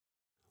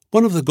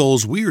One of the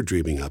goals we're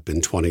dreaming up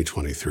in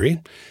 2023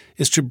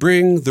 is to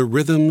bring the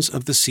rhythms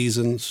of the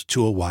seasons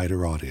to a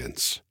wider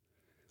audience.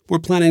 We're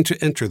planning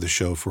to enter the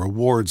show for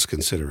awards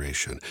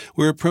consideration.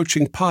 We're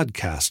approaching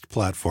podcast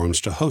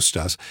platforms to host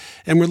us,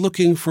 and we're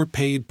looking for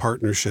paid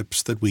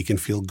partnerships that we can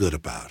feel good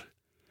about.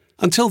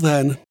 Until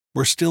then,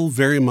 we're still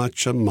very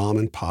much a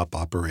mom-and-pop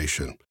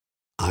operation.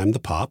 I'm the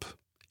pop,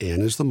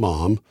 Ann is the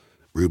mom,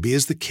 Ruby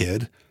is the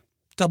kid,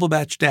 Double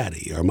Batch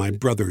Daddy are my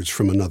brothers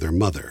from another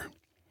mother.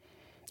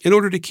 In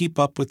order to keep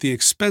up with the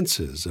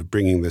expenses of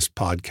bringing this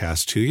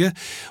podcast to you,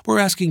 we're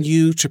asking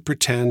you to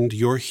pretend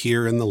you're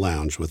here in the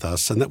lounge with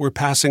us and that we're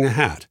passing a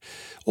hat,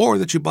 or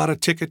that you bought a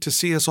ticket to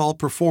see us all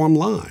perform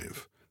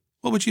live.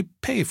 What would you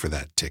pay for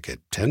that ticket?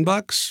 $10?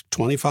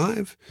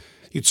 $25?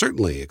 You'd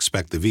certainly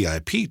expect the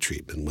VIP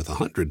treatment with a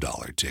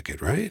 $100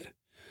 ticket, right?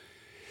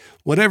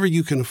 Whatever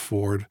you can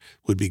afford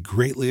would be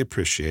greatly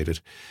appreciated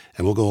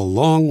and will go a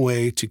long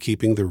way to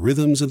keeping the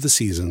rhythms of the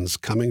seasons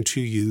coming to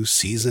you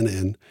season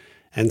in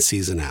and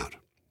season out.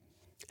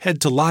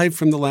 Head to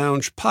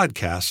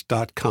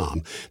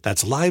livefromtheloungepodcast.com.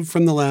 That's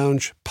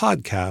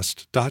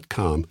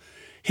livefromtheloungepodcast.com.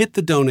 Hit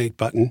the donate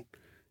button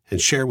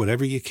and share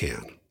whatever you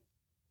can.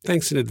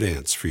 Thanks in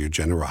advance for your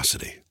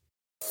generosity.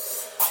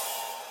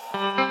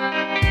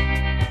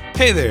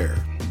 Hey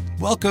there.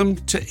 Welcome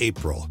to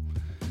April.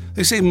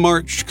 They say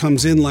March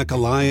comes in like a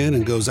lion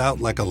and goes out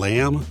like a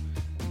lamb.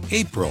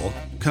 April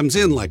comes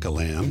in like a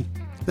lamb.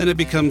 Then it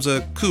becomes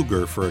a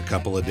cougar for a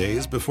couple of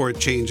days before it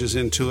changes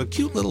into a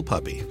cute little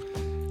puppy.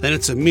 Then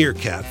it's a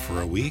meerkat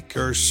for a week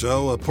or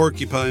so, a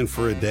porcupine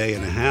for a day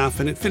and a half,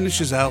 and it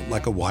finishes out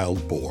like a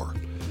wild boar.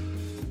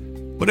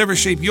 Whatever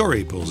shape your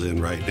April's in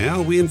right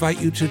now, we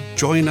invite you to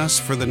join us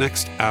for the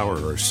next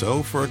hour or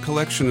so for a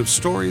collection of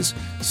stories,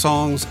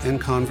 songs, and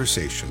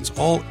conversations,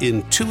 all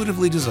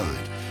intuitively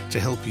designed to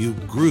help you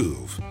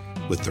groove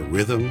with the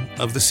rhythm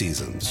of the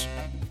seasons.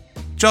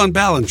 John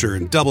Ballinger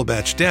and Double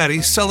Batch Daddy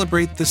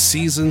celebrate the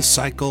season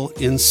cycle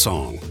in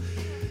song.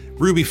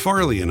 Ruby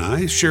Farley and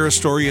I share a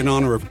story in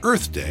honor of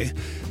Earth Day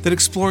that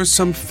explores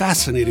some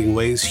fascinating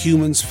ways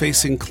humans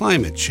facing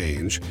climate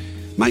change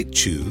might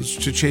choose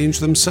to change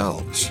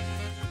themselves.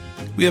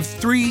 We have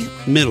 3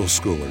 middle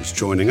schoolers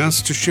joining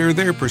us to share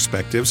their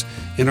perspectives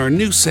in our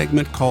new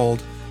segment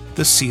called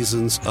The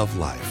Seasons of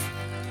Life.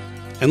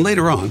 And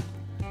later on,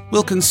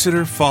 we'll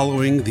consider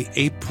following the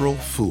April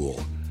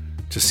Fool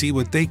to see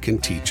what they can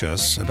teach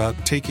us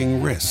about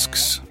taking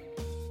risks.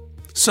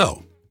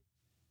 So,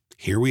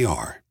 here we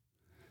are.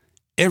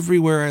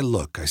 Everywhere I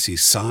look, I see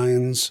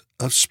signs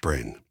of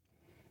spring.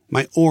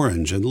 My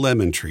orange and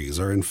lemon trees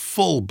are in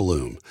full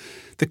bloom.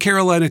 The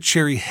Carolina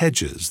cherry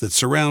hedges that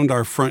surround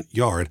our front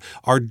yard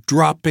are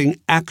dropping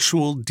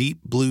actual deep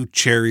blue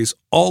cherries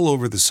all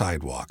over the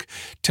sidewalk,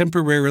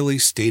 temporarily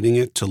staining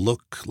it to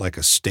look like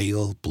a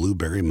stale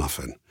blueberry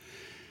muffin.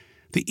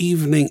 The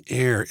evening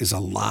air is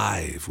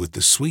alive with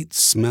the sweet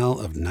smell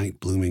of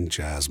night-blooming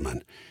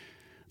jasmine.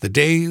 The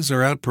days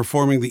are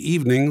outperforming the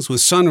evenings,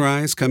 with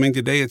sunrise coming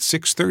today at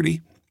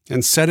 6:30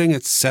 and setting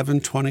at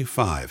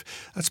 7:25.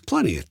 That's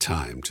plenty of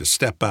time to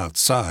step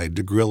outside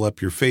to grill up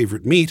your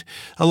favorite meat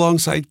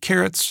alongside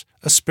carrots,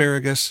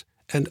 asparagus,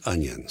 and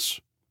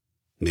onions.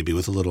 Maybe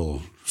with a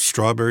little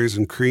strawberries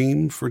and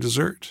cream for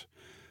dessert.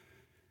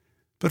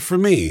 But for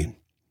me,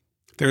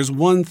 there's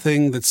one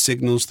thing that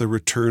signals the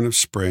return of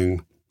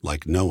spring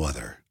like no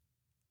other: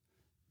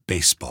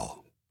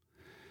 baseball.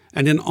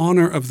 And in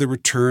honor of the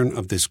return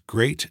of this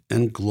great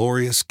and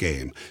glorious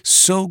game,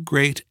 so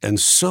great and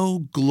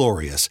so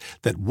glorious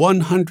that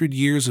 100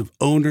 years of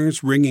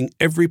owners wringing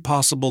every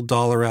possible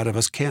dollar out of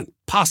us can't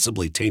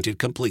possibly taint it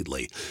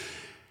completely,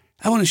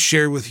 I want to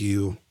share with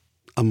you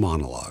a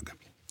monologue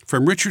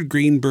from Richard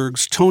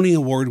Greenberg's Tony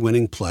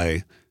Award-winning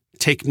play,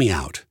 Take Me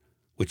Out,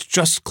 which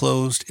just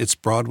closed its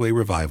Broadway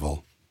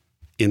revival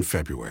in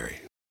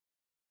February.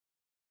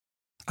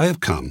 I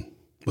have come,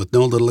 with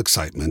no little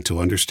excitement, to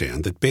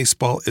understand that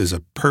baseball is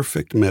a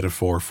perfect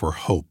metaphor for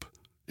hope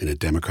in a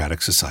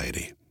democratic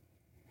society.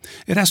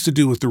 It has to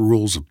do with the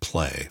rules of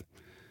play.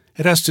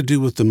 It has to do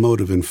with the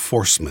mode of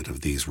enforcement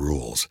of these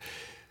rules.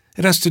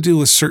 It has to do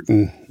with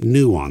certain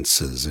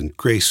nuances and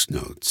grace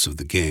notes of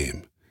the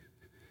game.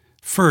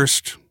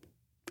 First,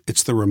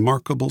 it's the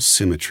remarkable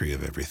symmetry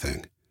of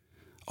everything.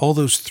 All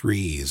those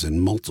threes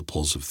and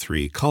multiples of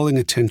 3 calling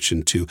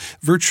attention to,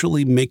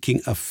 virtually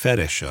making a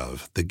fetish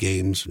of, the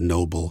game's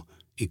noble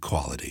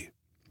equality.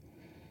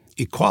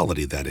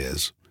 Equality, that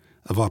is,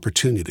 of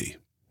opportunity.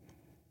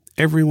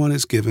 Everyone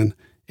is given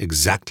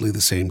exactly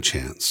the same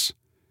chance,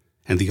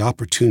 and the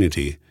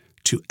opportunity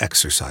to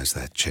exercise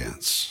that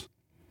chance.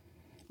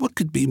 What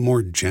could be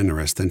more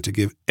generous than to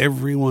give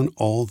everyone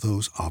all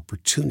those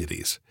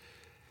opportunities?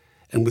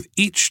 And with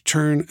each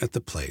turn at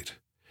the plate,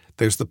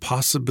 there's the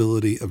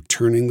possibility of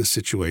turning the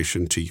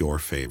situation to your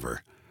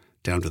favor,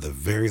 down to the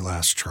very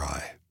last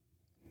try.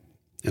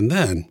 And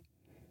then,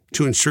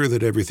 to ensure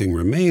that everything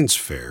remains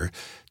fair,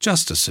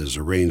 justices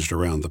are ranged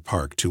around the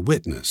park to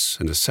witness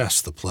and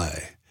assess the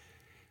play.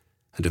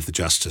 And if the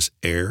justice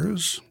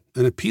errs,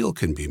 an appeal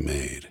can be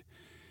made.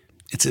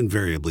 it's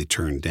invariably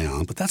turned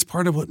down, but that's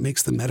part of what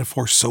makes the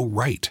metaphor so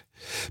right.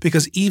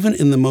 Because even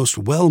in the most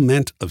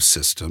well-meant of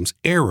systems,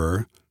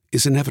 error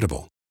is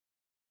inevitable.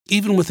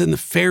 Even within the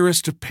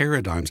fairest of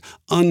paradigms,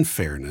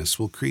 unfairness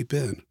will creep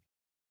in.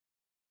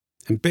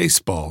 And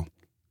baseball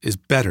is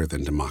better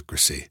than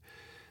democracy,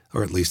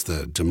 or at least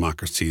the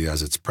democracy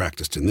as it's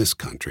practiced in this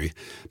country,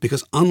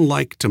 because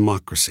unlike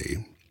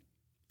democracy,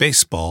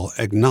 baseball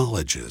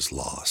acknowledges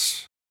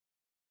loss.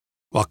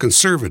 While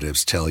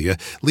conservatives tell you,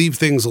 leave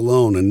things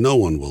alone and no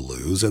one will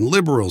lose, and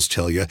liberals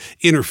tell you,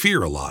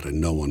 interfere a lot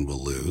and no one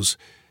will lose,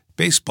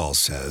 baseball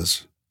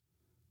says,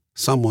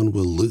 someone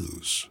will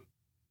lose.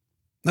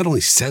 Not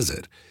only says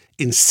it,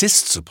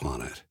 insists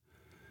upon it,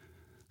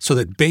 so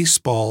that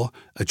baseball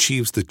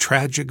achieves the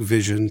tragic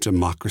vision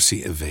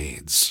democracy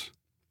evades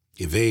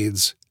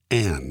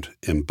and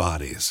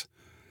embodies.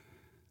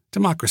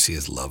 Democracy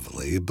is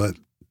lovely, but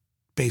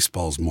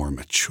baseball's more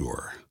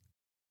mature.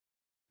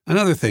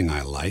 Another thing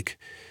I like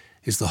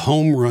is the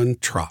home run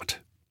trot.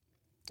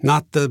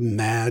 Not the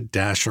mad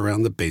dash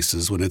around the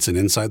bases when it's an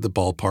inside the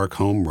ballpark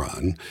home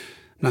run.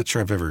 Not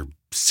sure I've ever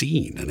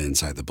seen an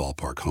inside the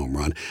ballpark home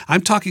run.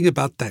 I'm talking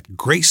about that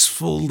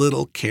graceful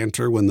little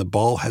canter when the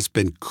ball has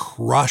been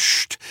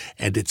crushed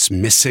and it's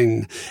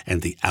missing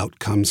and the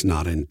outcome's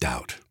not in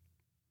doubt.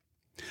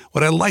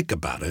 What I like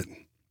about it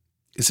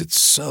is it's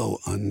so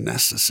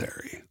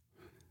unnecessary.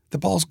 The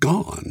ball's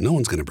gone. No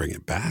one's going to bring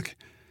it back.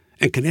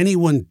 And can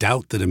anyone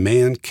doubt that a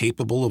man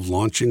capable of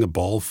launching a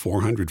ball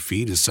 400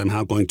 feet is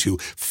somehow going to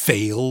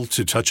fail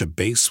to touch a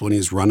base when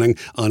he's running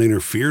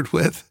uninterfered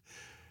with?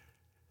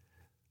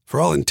 For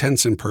all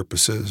intents and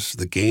purposes,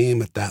 the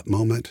game at that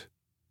moment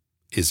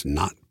is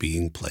not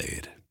being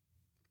played.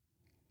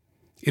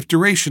 If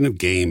duration of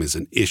game is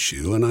an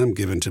issue, and I'm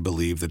given to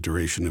believe that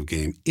duration of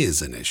game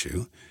is an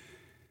issue,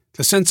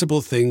 the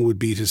sensible thing would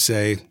be to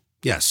say,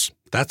 yes,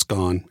 that's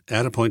gone,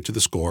 add a point to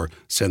the score,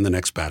 send the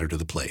next batter to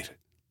the plate.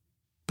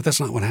 But that's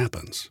not what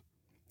happens.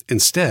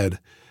 Instead,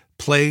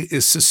 play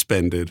is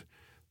suspended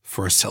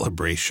for a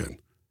celebration.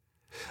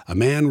 A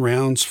man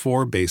rounds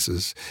 4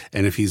 bases,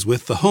 and if he's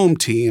with the home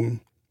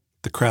team,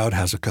 the crowd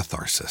has a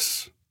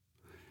catharsis.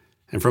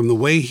 And from the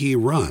way he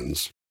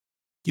runs,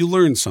 you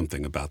learn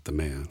something about the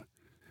man.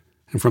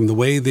 And from the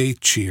way they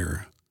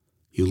cheer,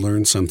 you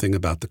learn something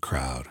about the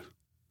crowd.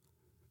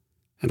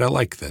 And I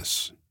like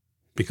this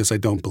because I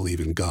don't believe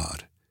in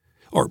God.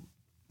 Or,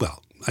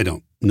 well, I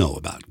don't know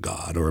about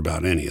God or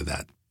about any of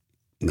that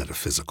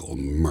metaphysical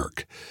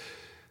murk.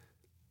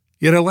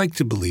 Yet I like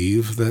to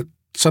believe that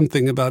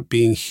something about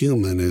being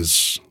human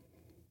is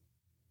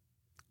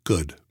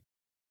good.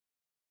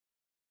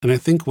 And I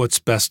think what's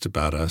best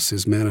about us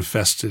is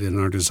manifested in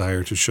our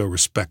desire to show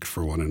respect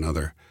for one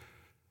another,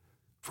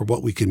 for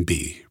what we can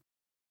be.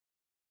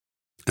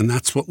 And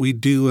that's what we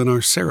do in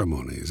our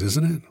ceremonies,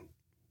 isn't it?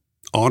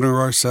 Honor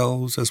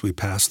ourselves as we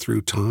pass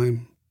through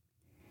time.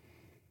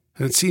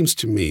 And it seems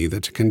to me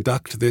that to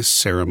conduct this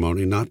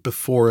ceremony not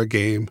before a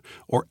game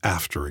or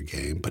after a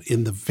game, but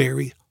in the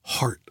very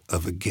heart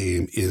of a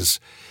game is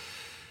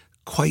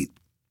quite,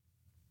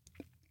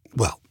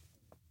 well,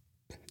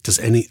 does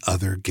any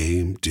other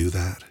game do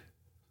that?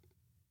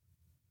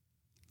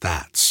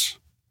 That's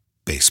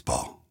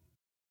baseball.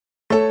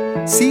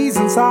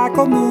 Season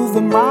cycle, move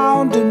them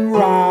round and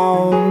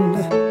round,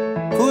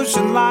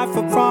 pushing life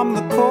up from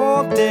the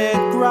cold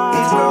dead ground.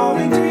 It's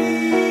growing green.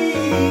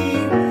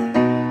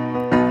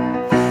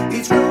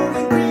 It's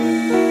growing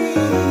green.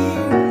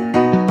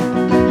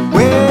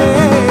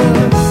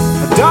 Well,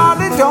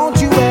 darling, don't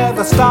you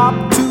ever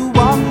stop to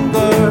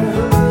wonder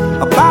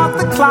about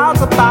the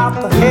clouds,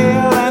 about the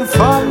hail and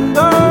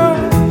thunder,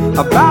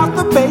 about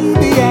the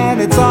baby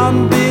and its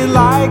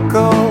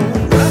umbilical,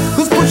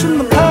 who's pushing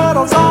the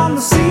pedals on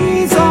the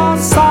season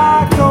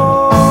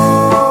cycle.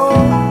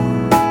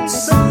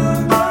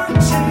 Summer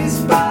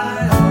chased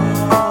by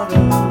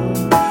autumn,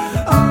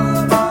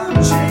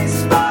 autumn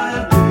chased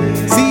by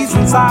winter.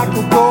 Season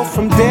cycle go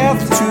from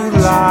death to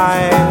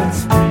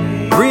life,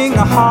 bring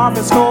a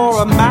harvest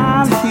or a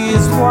man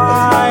his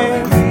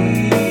wife.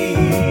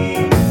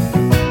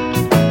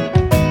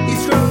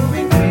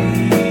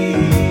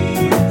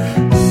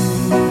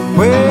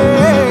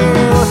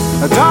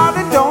 Well,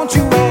 darling, don't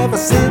you ever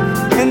sit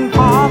and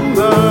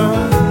ponder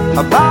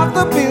about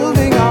the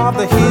building of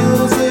the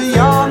hills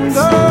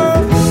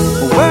yonder,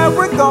 where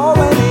we're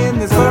going in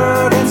this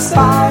verdant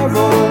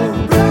spiral,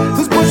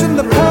 who's pushing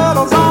the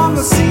pedals on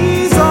the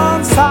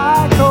season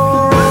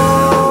cycle.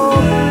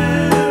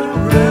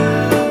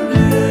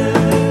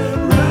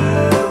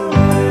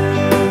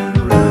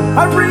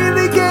 I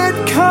really get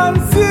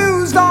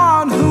confused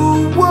on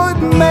who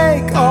would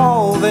make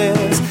all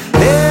this.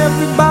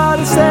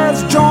 Everybody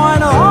says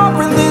join our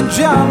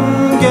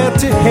religion, get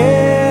to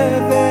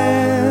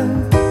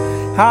heaven.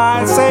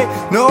 I say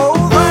no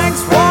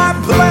thanks, why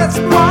bless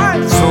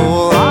my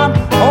soul, I'm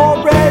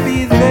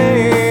already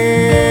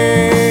there.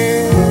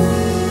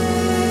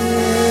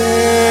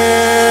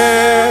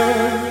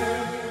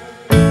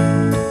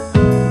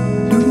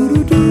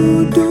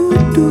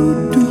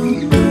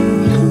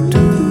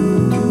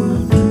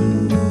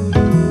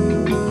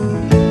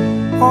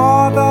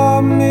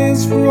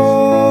 is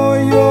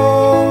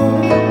royal,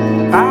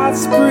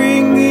 as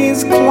spring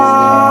is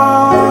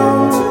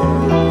cloud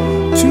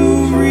to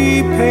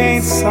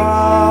repaint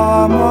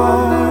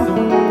summer.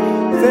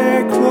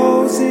 They're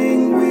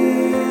closing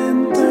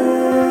winter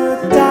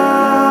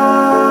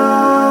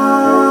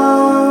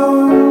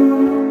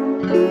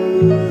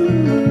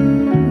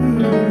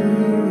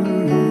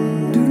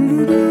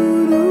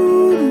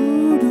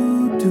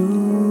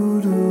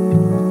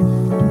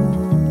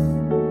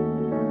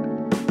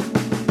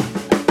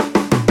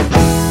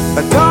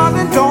But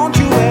darling, don't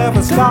you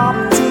ever stop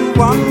to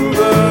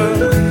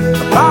wonder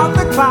about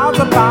the clouds,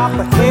 about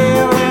the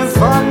hail and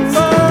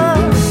thunder,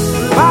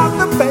 about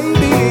the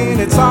baby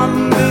and its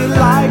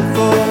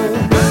undelightful,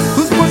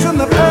 who's pushing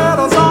the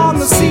pedals on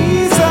the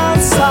season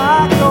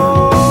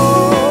cycle,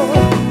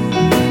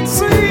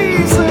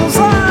 season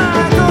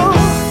cycle.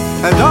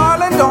 And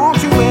darling,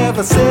 don't you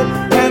ever sit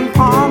and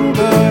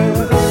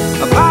ponder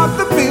about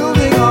the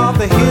building of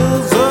the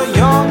hills of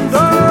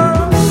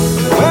yonder,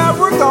 where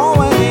we're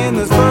going in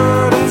this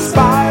burning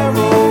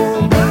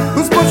spiral,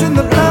 who's pushing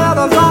the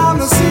pedals on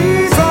the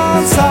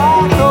season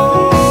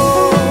cycle,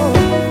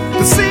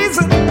 the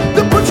season,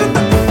 they're pushing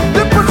them.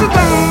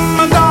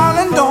 And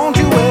darling, don't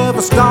you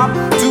ever stop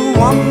to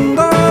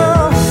wonder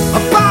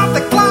about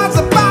the clouds,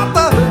 about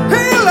the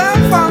hail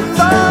and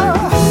thunder,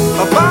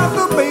 about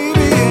the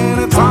baby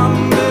and its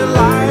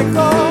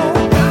umbilical,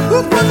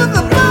 who's pushing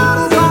the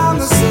pedals on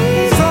the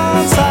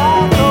season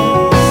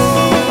cycle.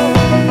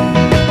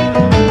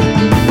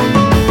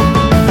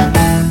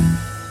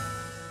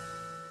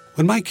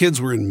 When my kids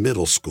were in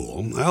middle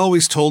school, I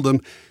always told them,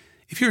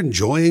 if you're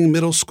enjoying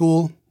middle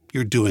school,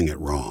 you're doing it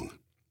wrong.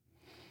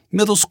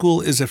 Middle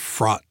school is a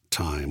fraught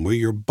time where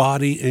your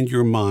body and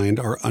your mind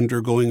are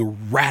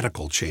undergoing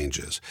radical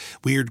changes.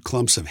 Weird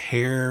clumps of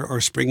hair are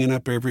springing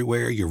up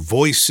everywhere, your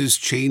voice is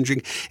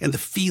changing, and the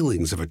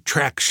feelings of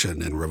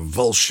attraction and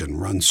revulsion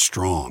run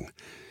strong.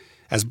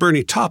 As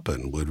Bernie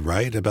Taupin would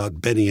write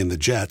about Benny and the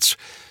Jets,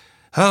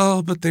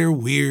 oh, but they're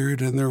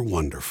weird and they're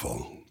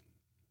wonderful.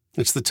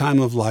 It's the time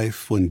of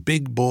life when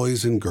big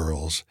boys and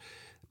girls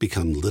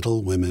become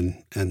little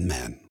women and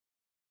men.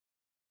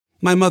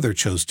 My mother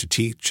chose to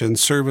teach and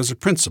serve as a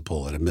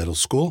principal at a middle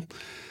school.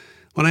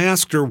 When I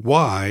asked her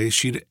why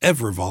she'd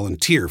ever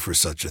volunteer for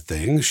such a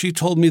thing, she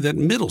told me that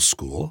middle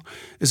school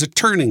is a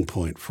turning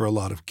point for a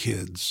lot of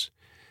kids.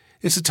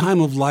 It's a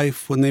time of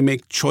life when they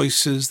make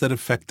choices that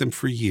affect them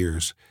for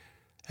years,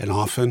 and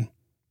often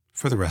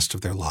for the rest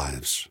of their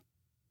lives.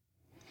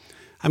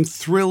 I'm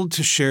thrilled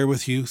to share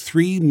with you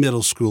 3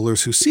 middle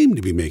schoolers who seem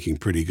to be making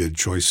pretty good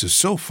choices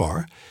so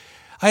far.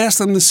 I asked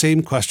them the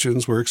same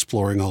questions we're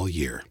exploring all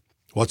year.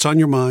 What's on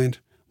your mind?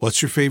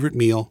 What's your favorite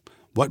meal?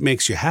 What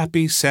makes you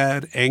happy,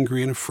 sad,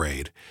 angry, and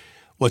afraid?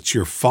 What's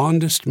your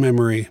fondest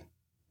memory?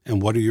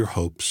 And what are your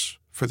hopes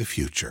for the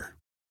future?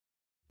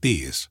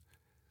 These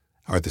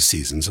are the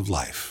seasons of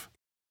life.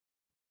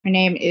 My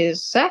name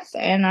is Seth,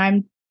 and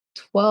I'm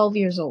 12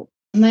 years old.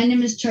 My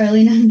name is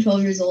Charlie, and I'm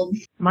 12 years old.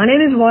 My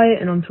name is Wyatt,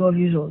 and I'm 12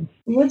 years old.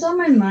 What's on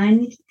my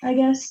mind, I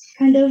guess,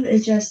 kind of,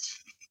 is just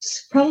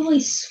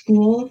probably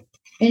school.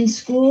 In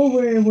school,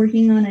 we're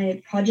working on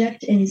a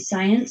project in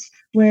science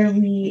where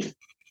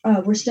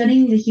we're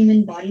studying the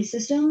human body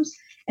systems,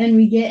 and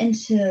we get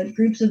into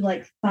groups of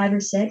like 5 or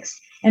 6,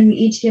 and we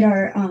each get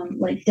our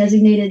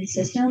designated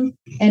system,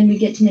 and we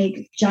get to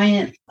make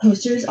giant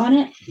posters on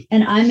it.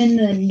 And I'm in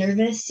the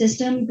nervous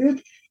system group.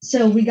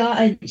 So we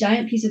got a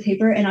giant piece of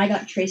paper and I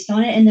got traced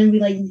on it, and then we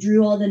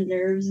drew all the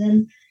nerves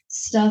and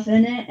stuff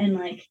in it, and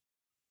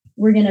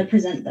we're gonna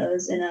present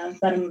those in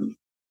about a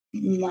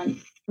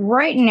month.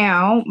 Right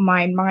now,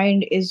 my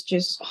mind is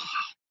just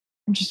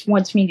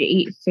wants me to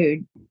eat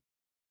food.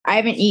 I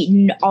haven't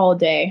eaten all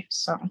day,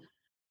 so.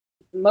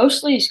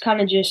 Mostly it's kind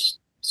of just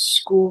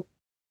school.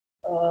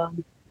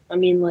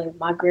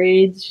 My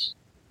grades,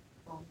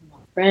 my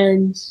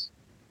friends,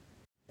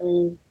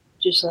 and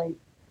just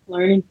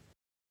learning.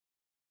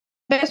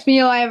 Best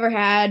meal I ever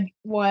had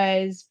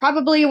was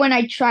probably when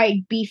I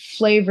tried beef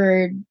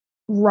flavored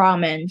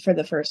ramen for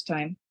the first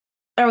time.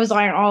 I was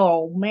like,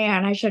 oh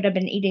man, I should have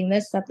been eating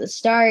this at the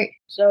start.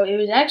 So it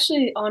was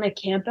actually on a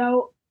camp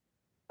out,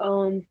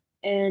 and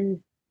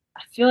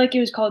I feel like it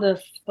was called a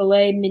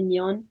filet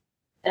mignon,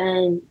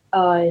 and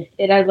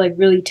it had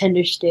really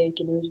tender steak,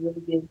 and it was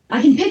really good.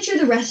 I can picture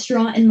the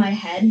restaurant in my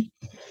head,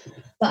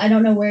 but I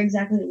don't know where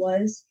exactly it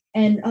was.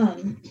 And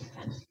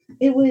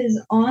it was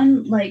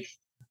on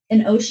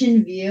an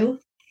ocean view,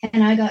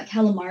 and I got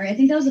calamari. I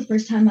think that was the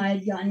first time I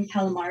had gotten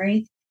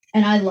calamari,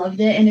 and I loved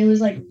it. And it was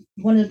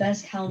one of the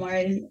best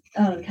calamari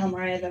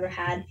I've ever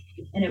had,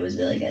 and it was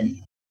really good.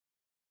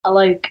 I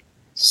like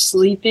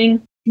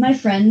sleeping. My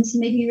friends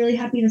make me really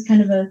happy. That's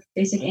kind of a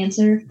basic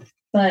answer,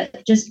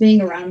 but just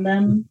being around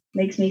them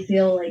makes me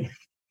feel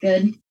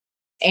good.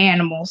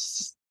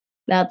 Animals.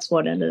 That's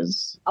what it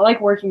is. I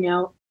like working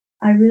out.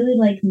 I really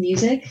like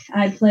music.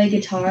 I play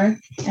guitar,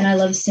 and I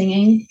love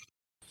singing.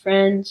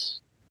 Friends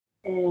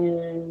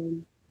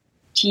and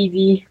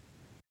TV.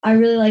 I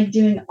really like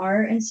doing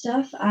art and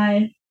stuff.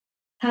 I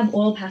have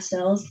oil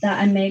pastels that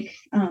I make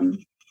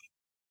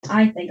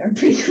I think are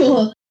pretty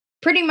cool.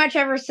 Pretty much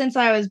ever since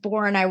I was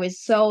born, I was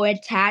so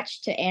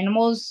attached to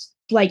animals.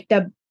 Like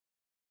the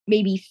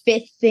maybe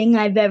fifth thing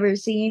I've ever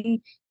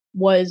seen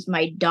was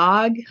my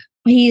dog.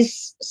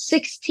 He's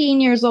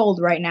 16 years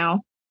old right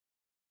now.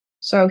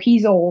 So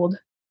he's old.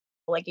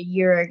 Like a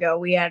year ago,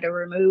 we had to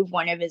remove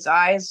one of his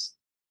eyes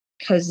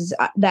because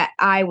that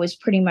eye was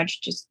pretty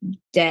much just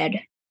dead.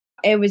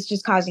 It was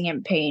just causing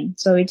him pain.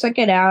 So we took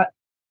it out.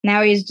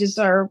 Now he's just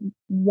our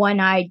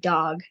one-eyed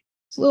dog.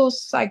 It's a little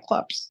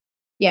Cyclops.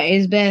 Yeah,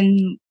 he's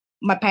been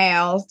my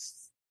pal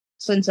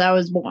since I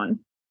was born.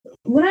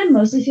 When I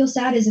mostly feel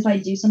sad is if I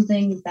do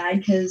something bad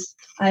because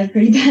I have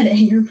pretty bad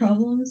anger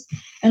problems.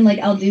 And like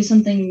I'll do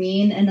something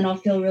mean and then I'll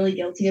feel really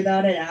guilty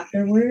about it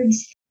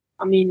afterwards.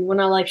 I mean, when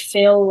I like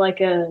fail like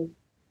a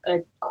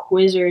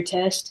quiz or a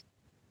test,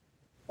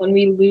 when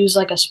we lose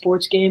like a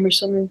sports game or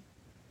something,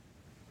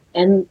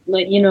 and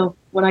like, you know,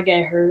 when I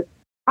get hurt.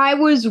 I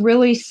was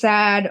really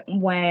sad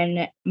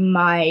when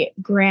my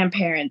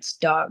grandparents'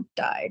 dog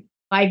died.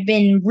 I've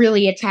been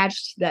really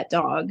attached to that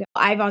dog.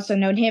 I've also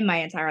known him my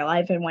entire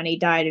life, and when he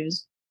died, it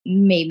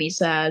made me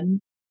sad.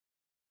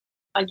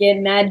 I get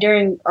mad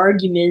during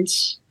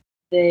arguments.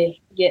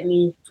 They get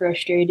me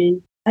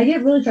frustrated. I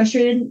get really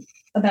frustrated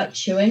about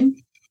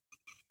chewing.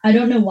 I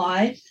don't know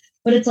why,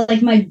 but it's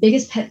like my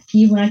biggest pet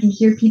peeve when I can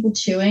hear people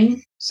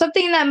chewing.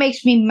 Something that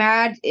makes me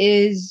mad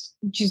is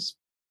just,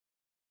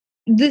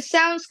 this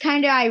sounds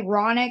kind of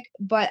ironic,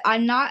 but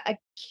I'm not a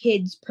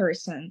kids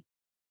person.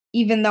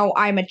 Even though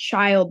I'm a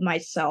child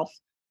myself,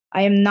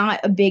 I am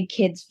not a big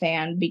kids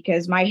fan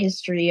because my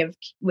history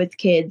with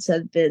kids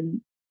has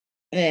been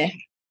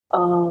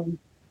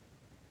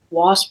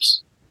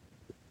Wasps.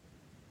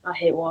 I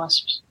hate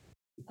wasps.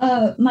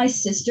 My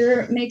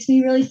sister makes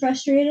me really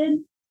frustrated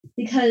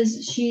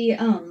because she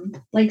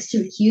likes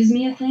to accuse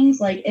me of things.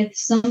 Like if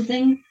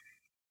something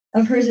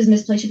of hers is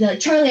misplaced, she'd be like,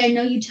 "Charlie, I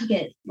know you took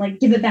it. Like,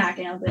 give it back."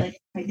 And I'll be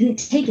like, "I didn't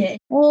take it."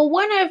 Well,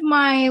 one of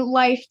my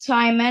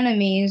lifetime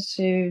enemies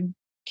who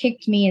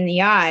kicked me in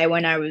the eye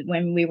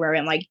when we were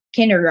in like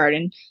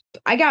kindergarten,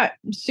 I got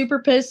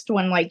super pissed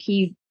when like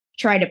he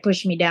tried to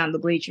push me down the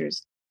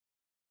bleachers.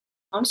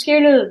 I'm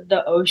scared of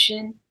the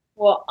ocean.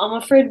 Well, I'm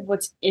afraid of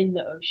what's in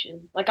the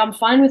ocean. Like I'm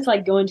fine with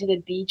like going to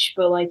the beach,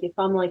 but like if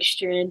I'm like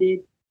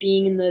stranded,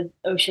 being in the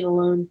ocean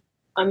alone,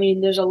 I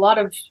mean, there's a lot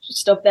of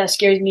stuff that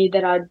scares me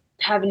that I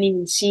haven't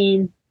even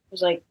seen.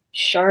 There's like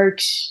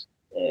sharks.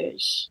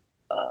 There's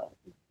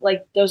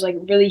like those like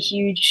really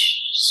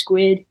huge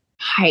squid.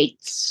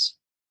 Heights.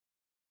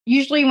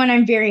 Usually when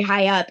I'm very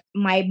high up,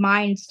 my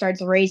mind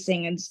starts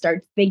racing and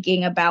starts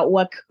thinking about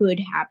what could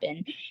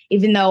happen.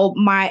 Even though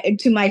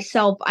to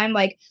myself, I'm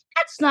like,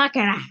 that's not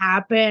going to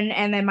happen.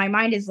 And then my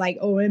mind is like,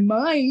 oh, it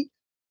might.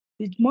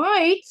 It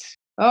might.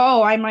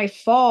 Oh, I might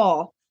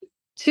fall.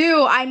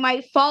 2, I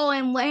might fall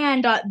and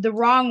land the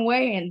wrong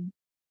way. And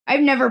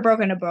I've never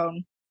broken a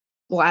bone,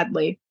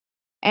 gladly.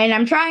 And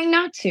I'm trying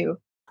not to.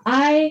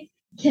 I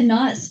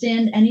cannot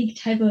stand any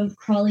type of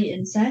crawly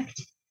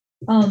insect.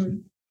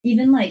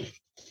 Even like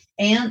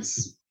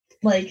ants,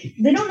 like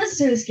they don't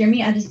necessarily scare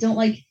me. I just don't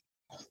like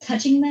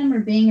touching them or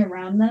being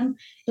around them.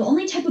 The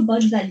only type of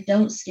bugs that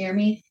don't scare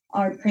me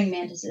are praying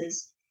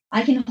mantises.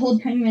 I can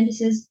hold praying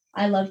mantises.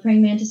 I love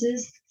praying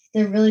mantises.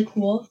 They're really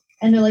cool.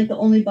 And they're like the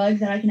only bug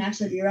that I can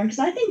actually be around because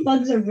I think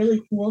bugs are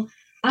really cool.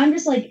 I'm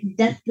just like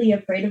deathly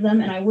afraid of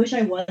them and I wish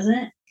I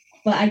wasn't,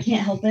 but I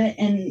can't help it.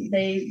 And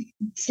they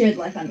scare the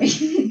life out of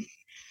me.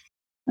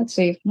 Let's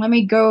see. Let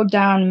me go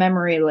down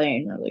memory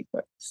lane really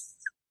quick.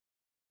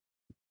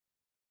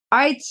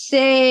 I'd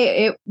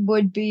say it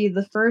would be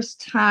the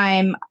first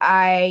time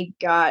I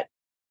got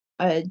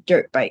a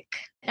dirt bike.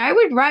 I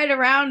would ride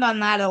around on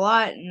that a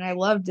lot and I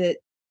loved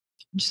it.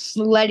 Just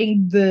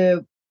letting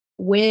the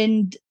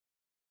wind,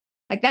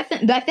 like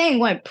that thing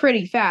went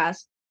pretty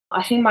fast.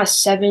 I think my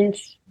 7th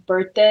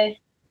birthday,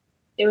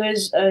 it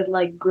was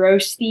like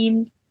gross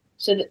themed.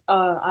 So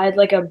I had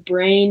like a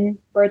brain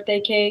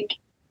birthday cake.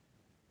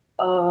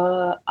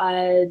 It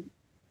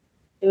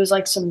was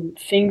like some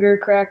finger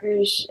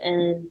crackers,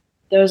 and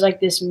there was like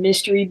this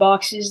mystery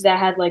boxes that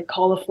had like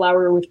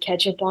cauliflower with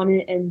ketchup on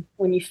it, and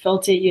when you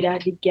felt it, you'd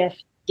have to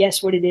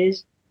guess what it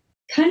is.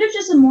 Kind of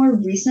just a more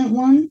recent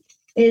one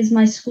is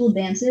my school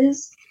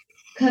dances,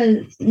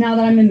 because now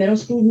that I'm in middle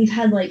school, we've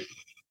had like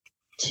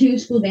 2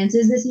 school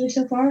dances this year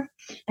so far,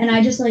 and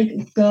I just like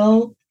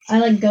I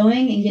like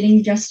going and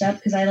getting dressed up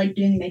because I like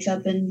doing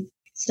makeup and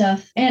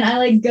stuff, and I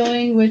like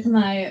going with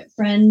my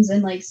friends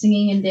and like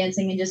singing and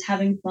dancing and just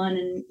having fun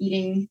and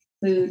eating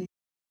food.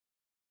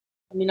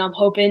 I mean, I'm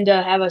hoping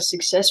to have a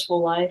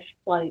successful life,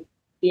 like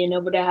being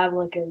able to have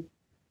like a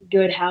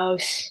good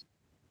house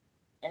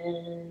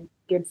and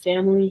good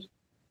family.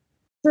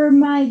 For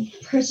my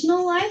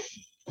personal life,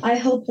 I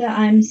hope that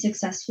I'm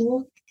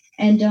successful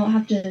and don't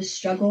have to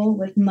struggle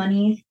with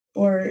money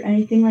or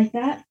anything like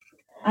that.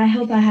 I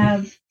hope I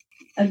have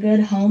a good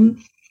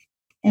home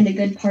and a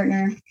good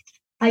partner.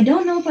 I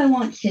don't know if I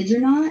want kids or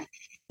not,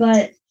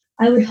 but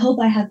I would hope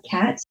I have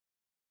cats.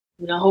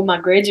 I mean, I hope my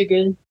grades are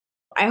good.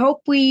 I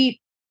hope we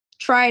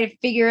try to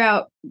figure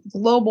out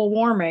global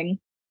warming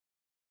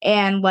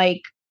and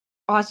like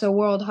also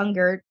world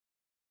hunger.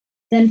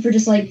 Then for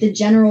just like the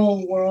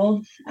general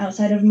world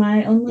outside of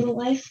my own little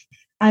life,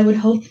 I would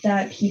hope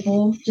that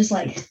people just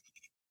like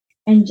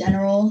in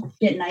general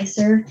get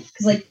nicer,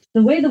 because like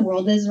the way the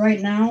world is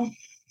right now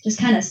just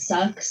kind of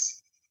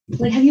sucks.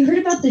 Like, have you heard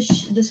about the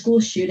school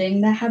shooting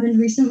that happened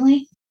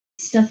recently?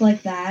 Stuff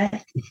like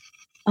that,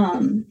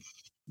 or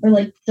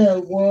like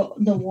the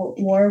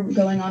war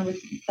going on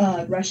with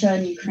Russia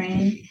and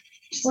Ukraine.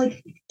 Just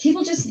like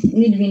people just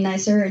need to be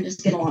nicer and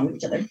just get along with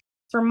each other.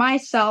 For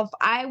myself,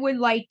 I would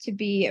like to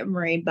be a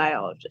marine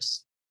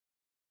biologist.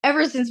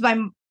 Ever since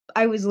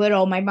I was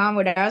little, my mom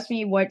would ask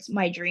me what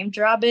my dream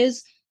job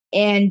is.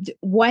 And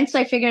once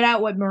I figured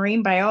out what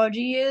marine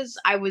biology is,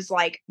 I was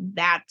like,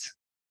 that.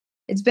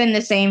 It's been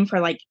the same for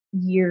like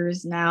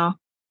years now.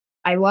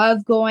 I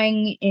love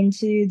going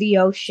into the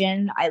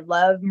ocean. I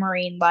love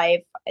marine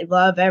life. I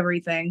love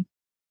everything.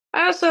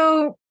 I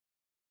also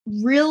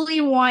really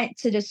want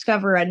to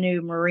discover a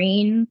new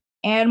marine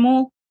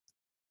animal,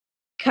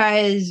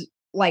 because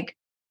like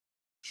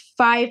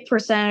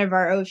 5% of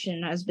our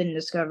ocean has been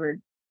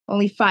discovered.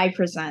 Only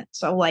 5%.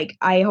 So like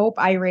I hope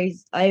I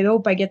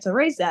get to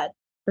raise that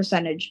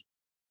percentage.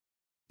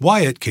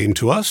 Wyatt came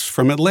to us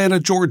from Atlanta,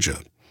 Georgia.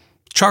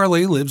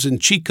 Charlie lives in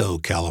Chico,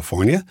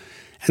 California,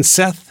 and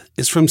Seth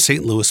is from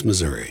St. Louis,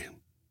 Missouri.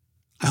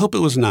 I hope it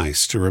was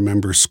nice to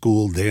remember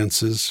school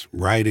dances,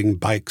 riding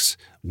bikes,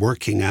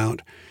 working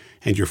out,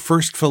 and your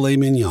first filet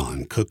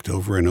mignon cooked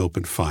over an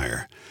open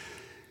fire.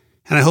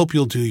 And I hope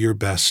you'll do your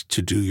best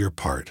to do your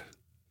part,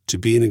 to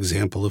be an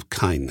example of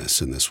kindness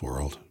in this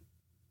world.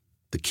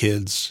 The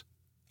kids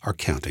are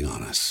counting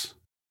on us.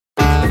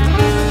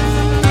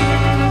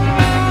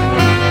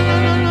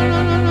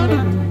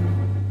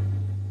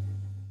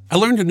 I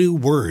learned a new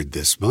word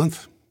this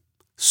month,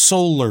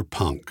 solar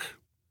punk.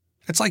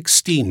 It's like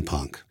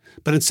steampunk,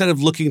 but instead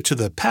of looking to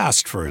the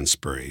past for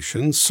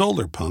inspiration,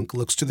 solar punk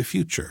looks to the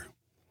future.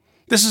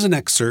 This is an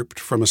excerpt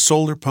from a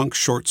solar punk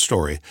short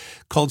story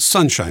called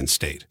Sunshine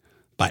State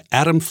by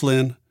Adam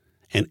Flynn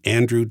and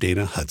Andrew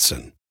Dana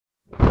Hudson.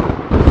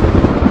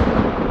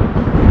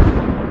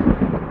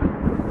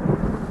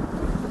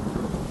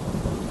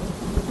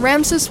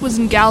 Ramses was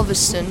in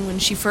Galveston when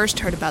she first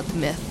heard about the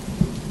myth.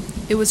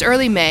 It was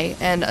early May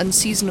and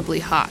unseasonably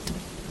hot,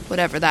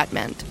 whatever that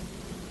meant.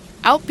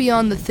 Out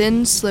beyond the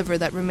thin sliver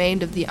that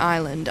remained of the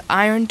island,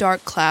 iron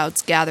dark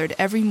clouds gathered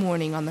every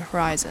morning on the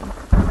horizon.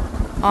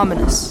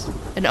 Ominous,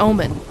 an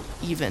omen,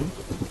 even.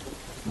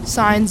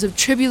 Signs of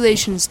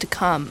tribulations to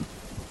come.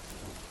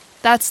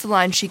 That's the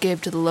line she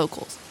gave to the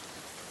locals.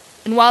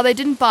 And while they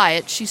didn't buy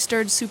it, she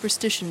stirred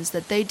superstitions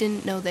that they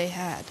didn't know they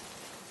had.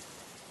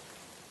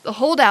 The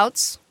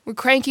holdouts were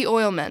cranky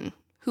oilmen,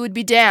 who would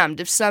be damned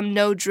if some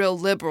no-drill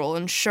liberal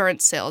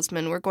insurance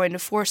salesman were going to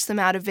force them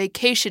out of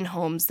vacation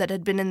homes that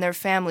had been in their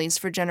families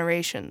for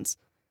generations.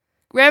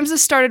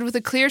 Ramses started with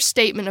a clear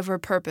statement of her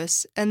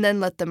purpose, and then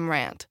let them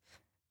rant.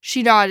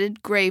 She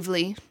nodded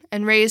gravely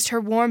and raised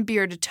her warm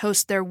beer to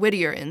toast their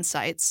wittier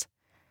insights.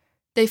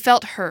 They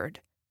felt heard.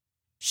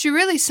 She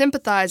really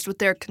sympathized with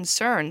their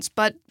concerns,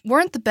 but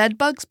weren't the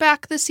bedbugs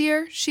back this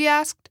year, she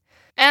asked.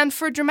 And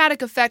for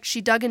dramatic effect,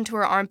 she dug into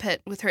her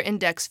armpit with her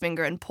index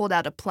finger and pulled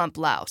out a plump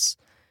louse.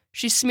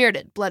 She smeared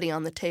it bloody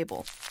on the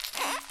table.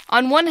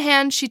 On one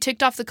hand, she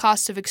ticked off the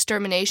costs of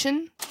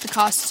extermination, the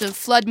costs of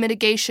flood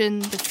mitigation,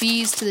 the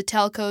fees to the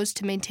telcos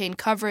to maintain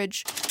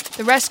coverage,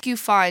 the rescue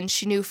fines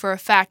she knew for a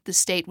fact the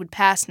state would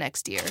pass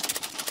next year.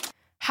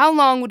 How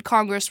long would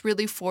Congress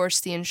really force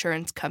the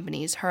insurance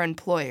companies, her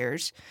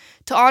employers,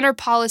 to honor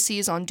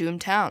policies on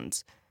doomed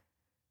towns?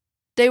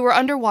 They were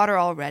underwater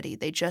already,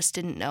 they just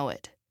didn't know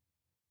it.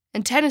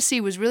 And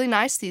Tennessee was really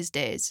nice these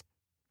days.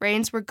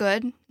 Rains were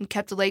good and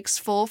kept the lakes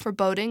full for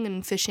boating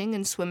and fishing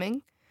and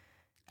swimming.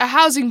 A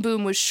housing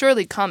boom was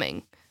surely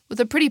coming,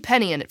 with a pretty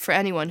penny in it for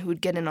anyone who would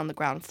get in on the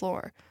ground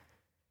floor.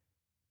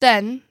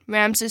 Then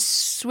Ramses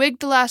swigged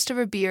the last of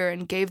her beer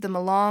and gave them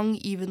a long,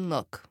 even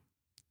look.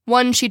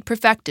 One she'd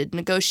perfected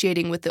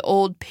negotiating with the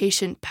old,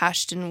 patient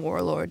Pashtun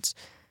warlords.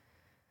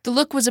 The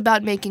look was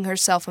about making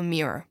herself a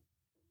mirror.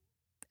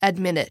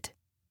 Admit it.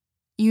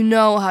 You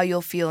know how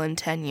you'll feel in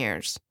 10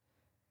 years.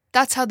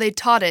 That's how they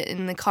taught it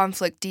in the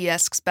Conflict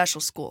D-esque special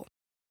school.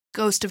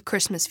 Ghost of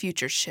Christmas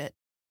Future shit.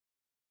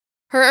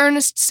 Her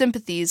earnest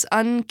sympathies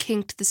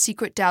unkinked the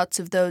secret doubts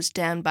of those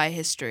damned by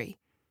history.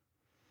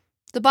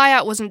 The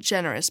buyout wasn't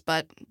generous,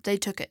 but they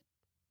took it.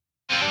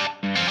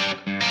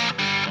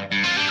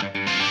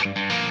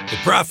 The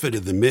prophet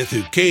of the myth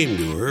who came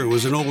to her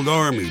was an old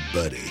army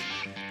buddy,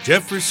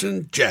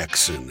 Jefferson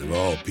Jackson, of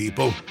all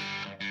people.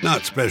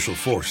 Not special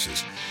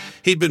forces.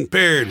 He'd been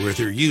paired with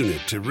her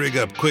unit to rig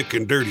up quick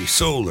and dirty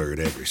solar at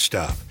every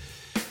stop.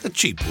 A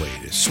cheap way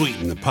to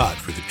sweeten the pot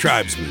for the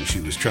tribesmen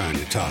she was trying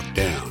to talk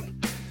down.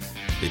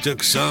 It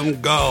took some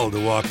gall to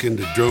walk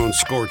into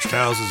drone-scorched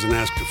houses and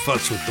ask to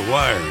futz with the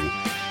wiring.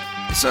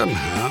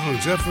 Somehow,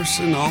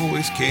 Jefferson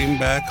always came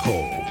back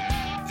whole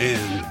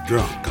and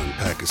drunk on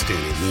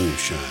Pakistani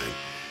moonshine.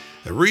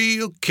 A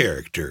real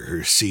character,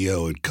 her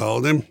CO had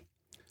called him.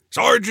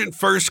 Sergeant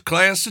First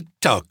Class of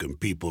talking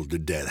people to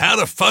death. How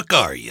the fuck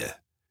are you?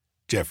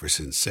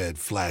 Jefferson said,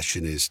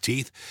 flashing his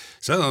teeth,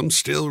 some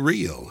still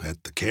real,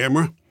 at the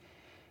camera.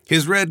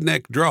 His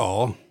redneck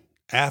drawl,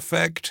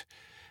 affect,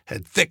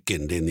 had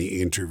thickened in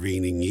the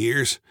intervening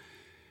years.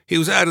 He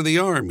was out of the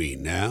Army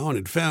now and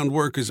had found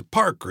work as a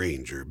park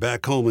ranger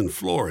back home in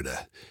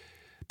Florida.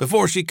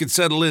 Before she could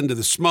settle into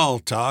the small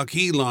talk,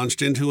 he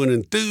launched into an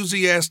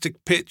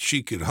enthusiastic pitch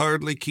she could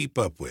hardly keep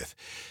up with.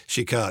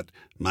 She caught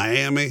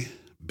Miami,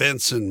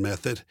 Benson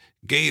method,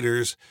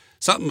 gators,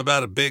 something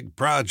about a big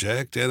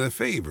project, and a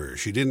favor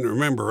she didn't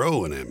remember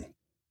owing him.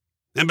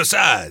 And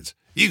besides,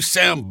 you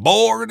sound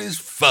bored as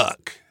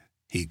fuck,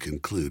 he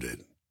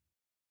concluded.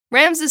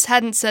 Ramses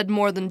hadn't said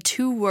more than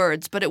 2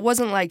 words, but it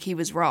wasn't like he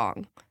was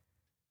wrong.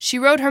 She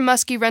rode her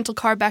musky rental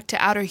car back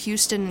to outer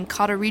Houston and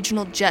caught a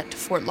regional jet to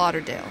Fort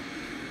Lauderdale.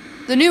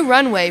 The new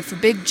runway for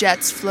big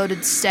jets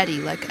floated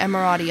steady like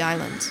Emirati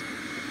Islands,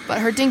 but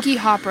her dinky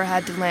hopper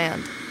had to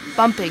land,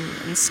 bumping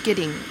and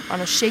skidding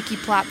on a shaky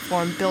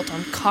platform built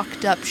on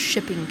cocked-up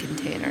shipping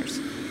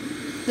containers.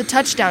 The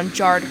touchdown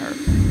jarred her,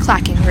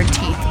 clacking her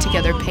teeth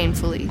together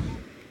painfully.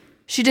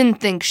 She didn't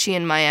think she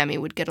and Miami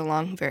would get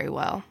along very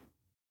well.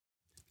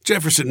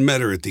 Jefferson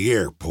met her at the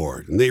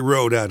airport, and they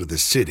rode out of the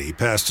city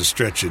past a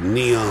stretch of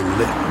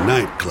neon-lit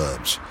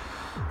nightclubs.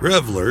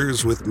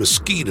 Revelers with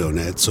mosquito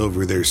nets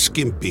over their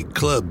skimpy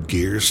club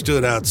gear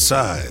stood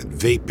outside,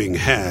 vaping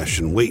hash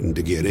and waiting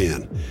to get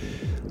in.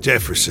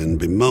 Jefferson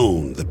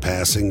bemoaned the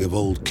passing of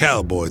old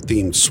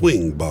cowboy-themed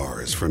swing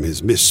bars from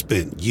his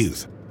misspent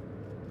youth.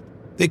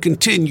 They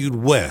continued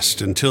west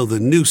until the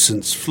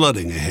nuisance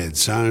flooding ahead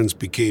signs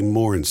became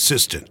more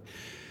insistent.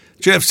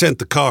 Jeff sent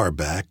the car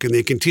back, and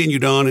they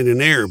continued on in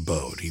an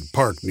airboat he'd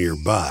parked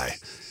nearby.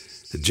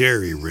 The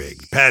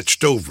jerry-rigged,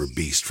 patched-over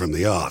beast from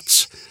the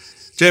aughts.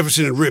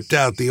 Jefferson had ripped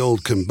out the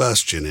old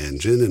combustion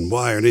engine and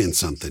wired in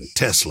something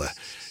Tesla,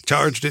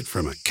 charged it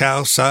from a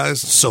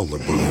cow-sized solar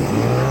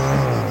balloon.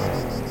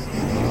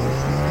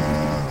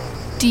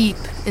 Deep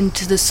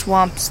into the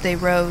swamps they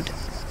rode.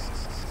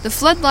 The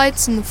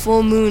floodlights and the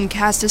full moon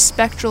cast a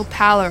spectral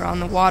pallor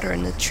on the water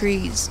and the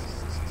trees.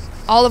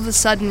 All of a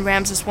sudden,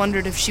 Ramses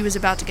wondered if she was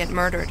about to get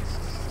murdered.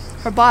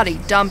 Her body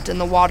dumped in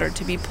the water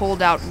to be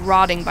pulled out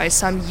rotting by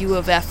some U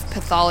of F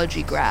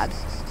pathology grad.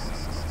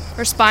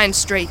 Her spine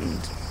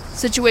straightened.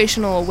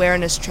 Situational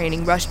awareness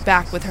training rushed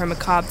back with her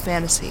macabre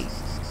fantasy.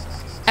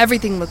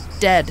 Everything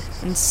looked dead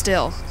and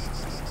still,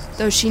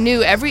 though she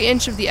knew every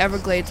inch of the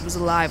Everglades was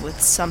alive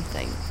with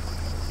something.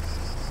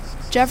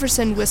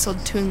 Jefferson whistled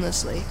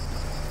tunelessly.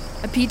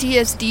 A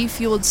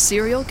PTSD-fueled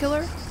serial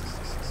killer?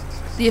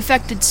 The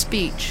affected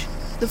speech,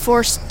 the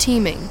forced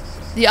teaming,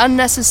 the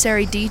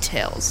unnecessary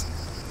details.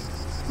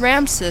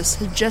 Ramses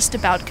had just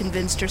about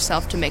convinced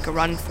herself to make a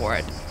run for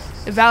it,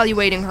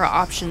 evaluating her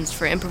options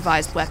for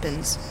improvised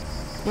weapons,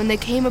 when they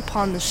came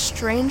upon the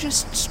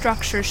strangest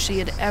structure she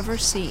had ever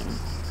seen.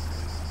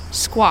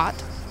 Squat,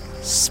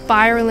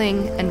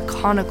 spiraling, and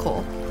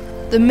conical,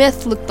 the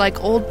myth looked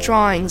like old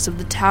drawings of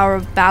the Tower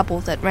of Babel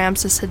that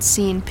Ramses had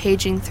seen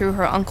paging through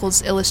her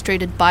uncle's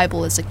illustrated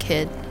Bible as a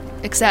kid.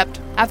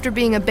 Except, after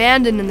being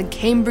abandoned in the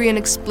Cambrian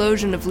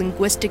explosion of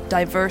linguistic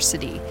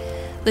diversity,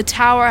 the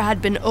tower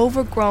had been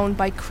overgrown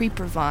by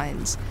creeper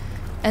vines,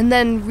 and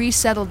then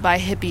resettled by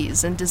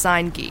hippies and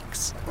design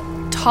geeks.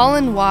 Tall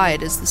and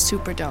wide as the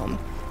Superdome,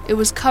 it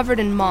was covered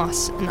in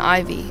moss and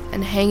ivy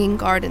and hanging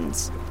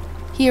gardens,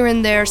 here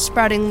and there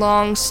sprouting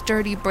long,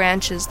 sturdy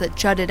branches that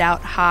jutted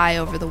out high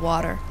over the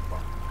water.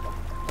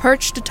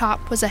 Perched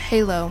atop was a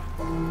halo,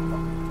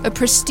 a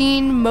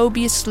pristine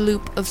Mobius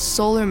loop of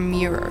solar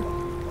mirror,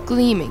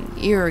 gleaming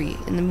eerie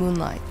in the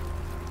moonlight.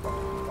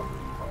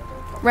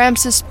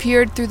 Ramses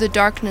peered through the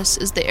darkness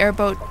as the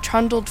airboat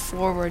trundled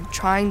forward,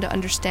 trying to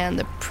understand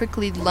the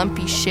prickly,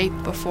 lumpy shape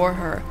before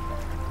her.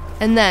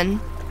 And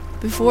then,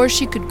 before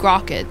she could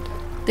grok it,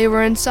 they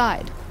were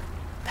inside,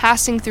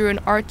 passing through an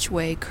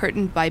archway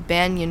curtained by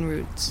banyan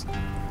roots.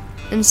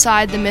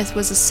 Inside, the myth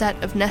was a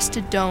set of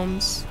nested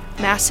domes,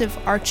 massive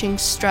arching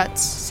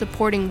struts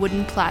supporting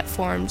wooden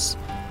platforms,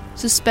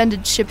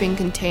 suspended shipping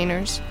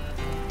containers,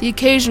 the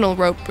occasional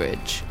rope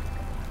bridge.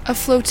 A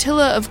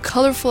flotilla of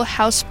colorful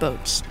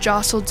houseboats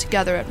jostled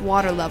together at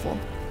water level.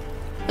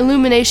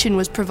 Illumination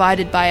was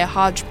provided by a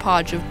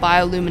hodgepodge of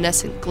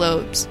bioluminescent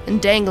globes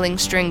and dangling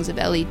strings of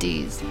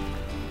LEDs.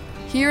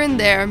 Here and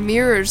there,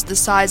 mirrors the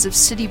size of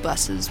city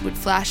buses would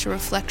flash a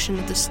reflection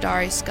of the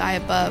starry sky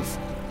above.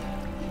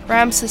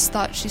 Ramses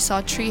thought she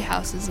saw tree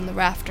houses in the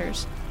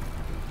rafters.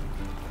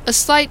 A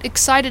slight,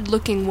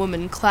 excited-looking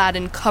woman clad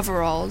in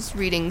coveralls,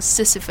 reading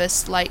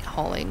Sisyphus light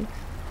hauling,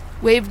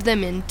 waved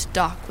them in to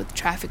dock with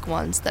traffic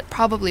ones that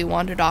probably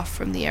wandered off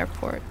from the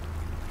airport.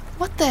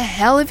 "What the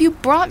hell have you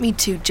brought me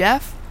to,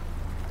 Jeff?"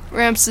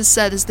 Ramses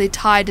said as they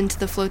tied into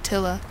the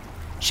flotilla.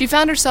 She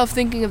found herself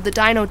thinking of the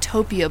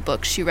Dinotopia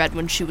books she read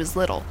when she was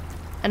little,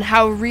 and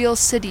how real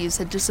cities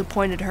had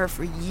disappointed her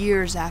for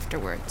years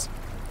afterwards.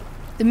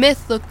 The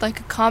myth looked like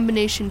a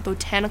combination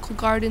botanical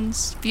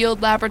gardens,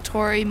 field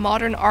laboratory,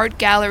 modern art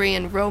gallery,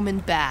 and Roman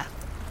bath.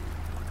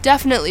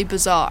 Definitely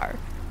bizarre,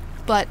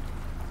 but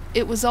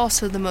it was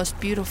also the most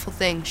beautiful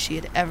thing she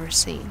had ever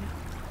seen.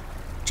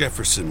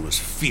 Jefferson was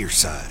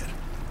fierce-eyed.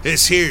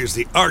 This here's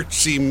the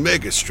artsy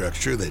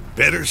megastructure that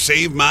better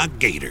save my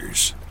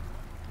gators.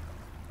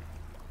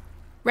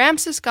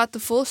 Ramses got the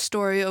full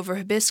story over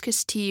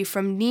hibiscus tea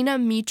from Nina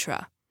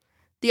Mitra,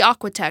 the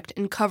aquitect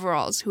in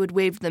coveralls who had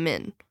waved them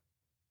in.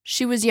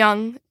 She was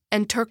young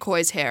and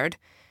turquoise-haired,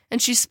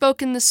 and she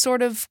spoke in the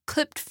sort of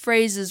clipped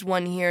phrases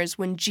one hears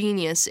when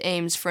genius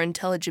aims for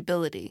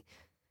intelligibility.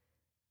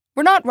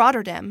 "We're not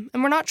Rotterdam,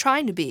 and we're not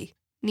trying to be,"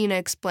 Nina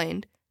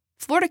explained.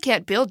 "Florida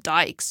can't build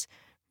dikes.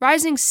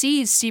 Rising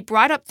seas seep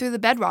right up through the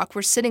bedrock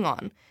we're sitting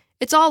on.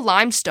 It's all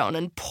limestone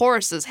and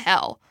porous as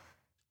hell.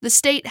 The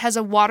state has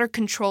a water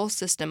control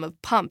system of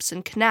pumps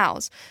and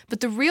canals, but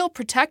the real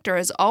protector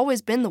has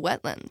always been the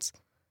wetlands.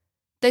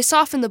 They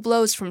soften the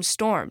blows from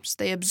storms.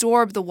 They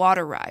absorb the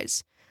water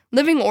rise.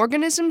 Living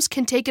organisms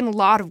can take in a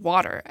lot of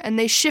water, and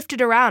they shift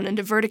it around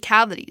into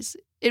verticalities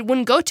it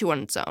wouldn't go to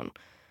on its own.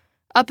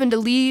 Up into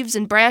leaves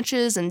and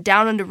branches and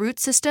down into root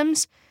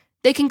systems.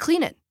 They can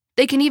clean it.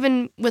 They can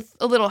even, with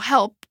a little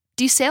help,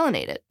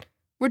 desalinate it.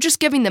 We're just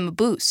giving them a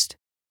boost."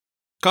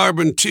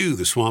 Carbon, too,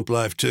 the swamp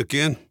life took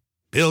in.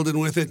 Building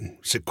with it,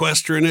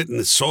 sequestering it in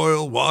the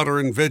soil, water,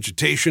 and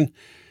vegetation.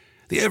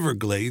 The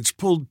Everglades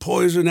pulled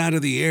poison out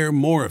of the air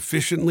more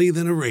efficiently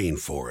than a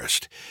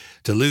rainforest.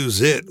 To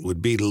lose it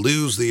would be to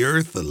lose the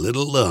earth a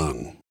little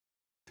lung.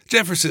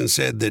 Jefferson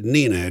said that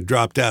Nina had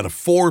dropped out of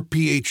 4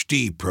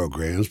 PhD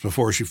programs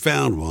before she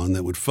found one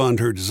that would fund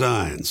her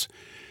designs.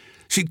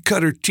 She'd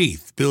cut her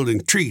teeth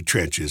building tree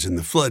trenches in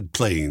the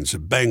floodplains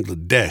of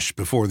Bangladesh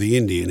before the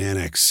Indian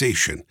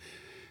annexation.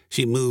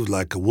 She moved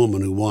like a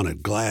woman who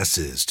wanted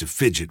glasses to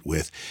fidget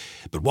with,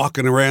 but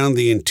walking around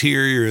the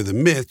interior of the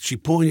myth, she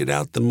pointed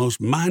out the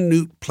most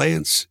minute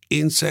plants,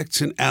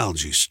 insects, and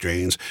algae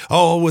strains,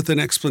 all with an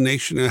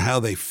explanation of how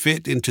they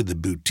fit into the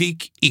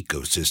boutique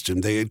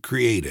ecosystem they had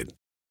created.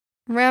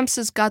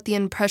 Ramses got the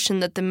impression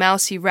that the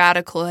mousy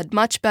radical had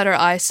much better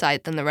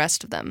eyesight than the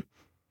rest of them.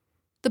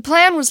 The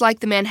plan was like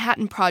the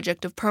Manhattan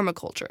Project of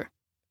permaculture.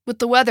 With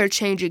the weather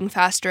changing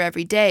faster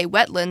every day,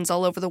 wetlands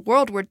all over the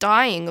world were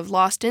dying of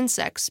lost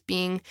insects,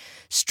 being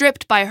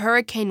stripped by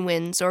hurricane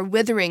winds or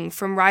withering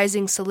from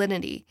rising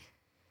salinity.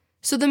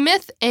 So the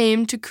myth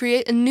aimed to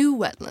create a new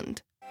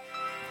wetland.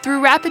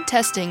 Through rapid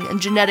testing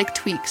and genetic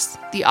tweaks,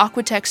 the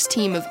Aquitect's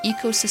team of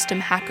ecosystem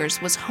hackers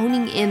was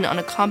honing in on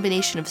a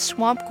combination of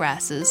swamp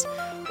grasses,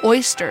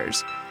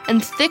 oysters,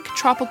 and thick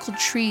tropical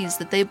trees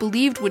that they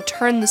believed would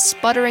turn the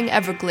sputtering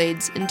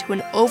Everglades into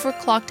an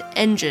overclocked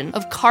engine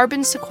of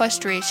carbon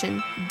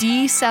sequestration,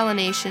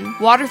 desalination,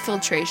 water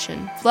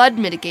filtration, flood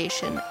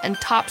mitigation, and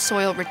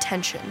topsoil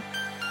retention.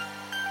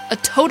 A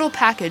total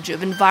package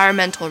of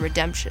environmental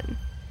redemption.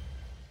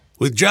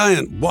 With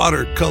giant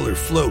watercolor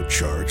flow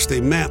charts, they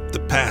mapped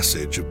the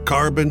passage of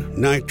carbon,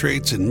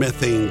 nitrates, and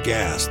methane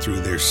gas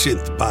through their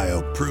synth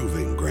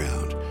bio-proving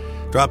ground.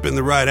 Drop in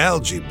the right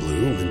algae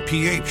bloom and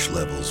pH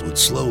levels would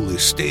slowly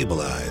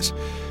stabilize.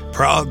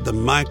 Prod the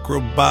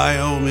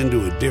microbiome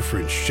into a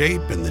different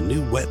shape and the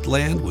new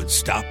wetland would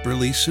stop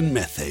releasing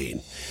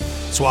methane.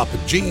 Swap a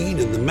gene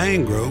and the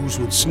mangroves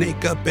would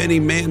snake up any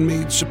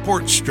man-made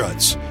support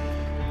struts.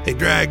 They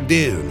dragged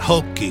in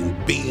hulking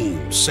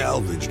beams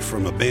salvaged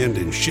from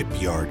abandoned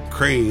shipyard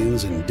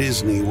cranes and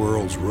Disney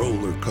World's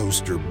roller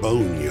coaster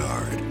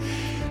boneyard.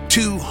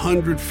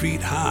 200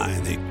 feet high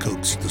they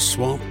coaxed the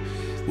swamp,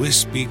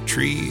 wispy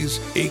trees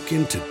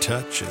aching to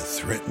touch a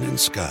threatening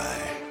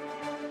sky.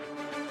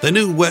 The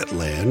new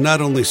wetland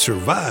not only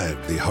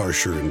survived the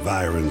harsher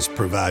environs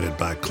provided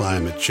by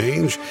climate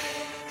change,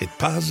 it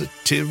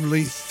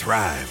positively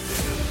thrived.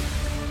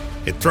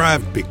 It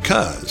thrived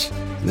because,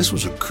 and this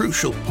was a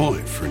crucial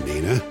point for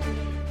Nina,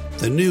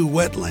 the new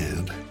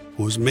wetland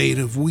was made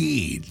of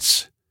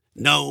weeds.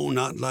 No,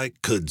 not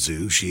like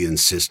kudzu, she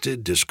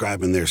insisted,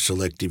 describing their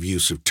selective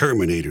use of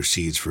Terminator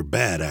seeds for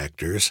bad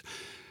actors.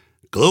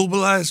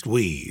 Globalized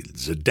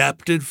weeds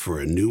adapted for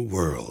a new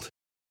world.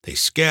 They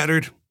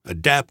scattered,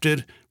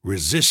 adapted,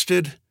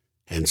 resisted,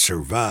 and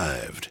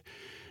survived.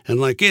 And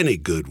like any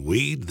good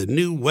weed, the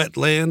new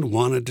wetland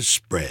wanted to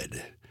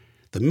spread.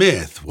 The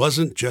myth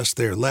wasn't just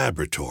their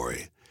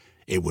laboratory.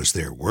 It was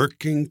their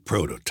working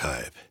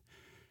prototype.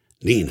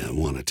 Nina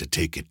wanted to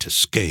take it to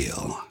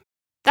scale.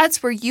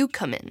 "That's where you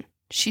come in,"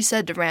 she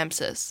said to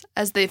Ramses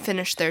as they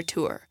finished their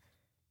tour.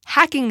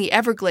 Hacking the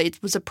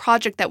Everglades was a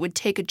project that would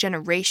take a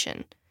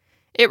generation.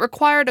 It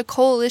required a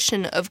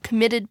coalition of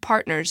committed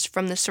partners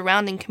from the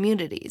surrounding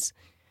communities.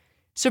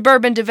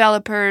 Suburban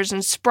developers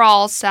and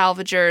sprawl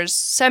salvagers,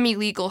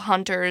 semi-legal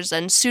hunters,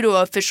 and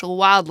pseudo-official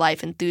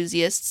wildlife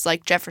enthusiasts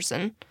like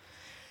Jefferson.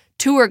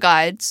 Tour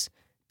guides,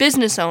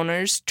 business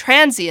owners,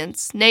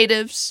 transients,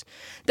 natives.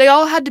 They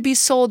all had to be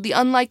sold the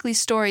unlikely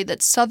story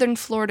that southern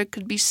Florida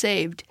could be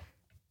saved.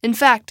 In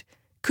fact,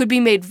 could be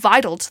made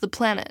vital to the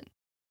planet.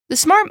 The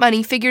smart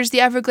money figures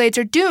the Everglades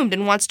are doomed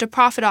and wants to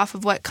profit off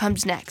of what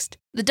comes next.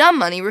 The dumb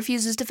money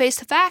refuses to face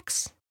the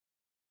facts.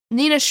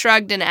 Nina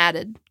shrugged and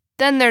added,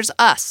 "Then there's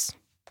us.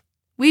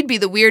 We'd be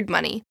the weird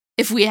money,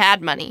 if we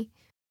had money."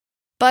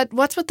 But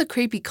what's with the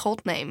creepy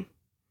cult name?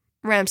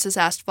 Ramses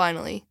asked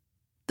finally.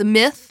 The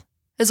myth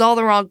has all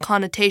the wrong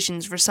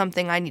connotations for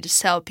something I need to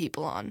sell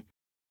people on.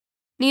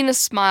 Nina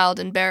smiled,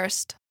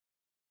 embarrassed.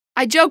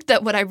 I joked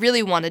that what I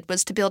really wanted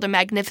was to build a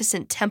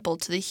magnificent temple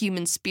to the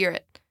human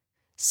spirit.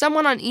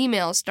 Someone on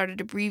email started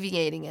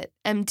abbreviating it,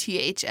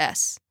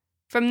 MTHS.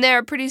 From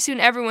there, pretty soon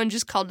everyone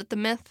just called it the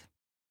myth.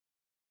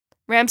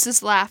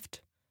 Ramses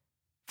laughed.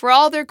 For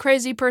all their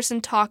crazy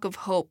person talk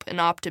of hope and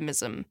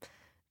optimism,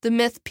 the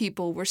myth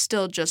people were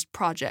still just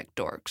project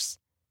dorks.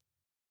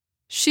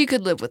 She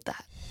could live with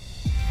that.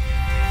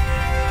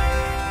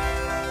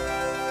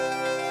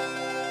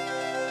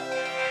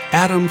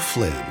 Adam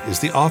Flynn is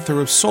the author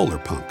of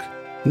Solarpunk,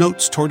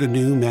 Notes Toward a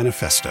New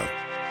Manifesto.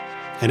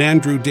 And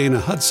Andrew Dana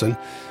Hudson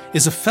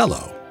is a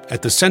fellow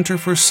at the Center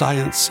for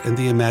Science and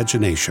the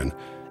Imagination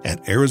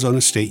at Arizona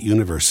State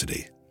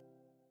University.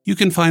 You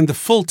can find the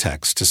full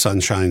text to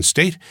Sunshine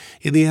State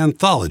in the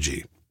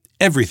anthology,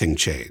 Everything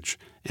Change,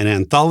 an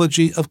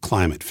anthology of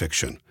climate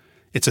fiction.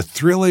 It's a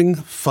thrilling,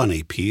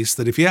 funny piece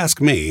that, if you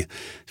ask me,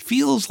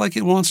 feels like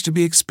it wants to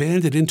be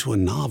expanded into a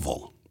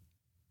novel.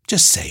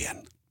 Just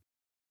saying.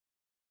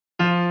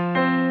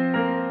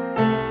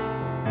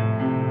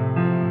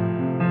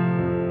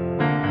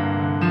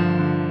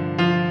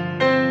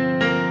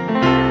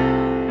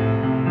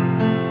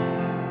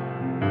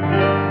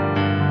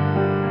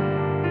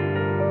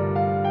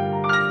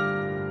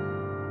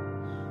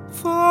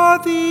 For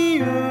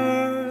the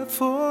earth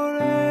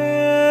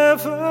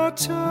forever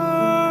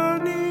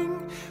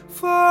turning,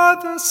 for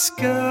the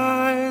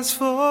skies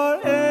for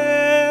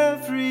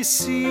every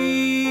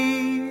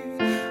sea,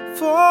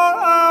 for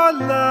our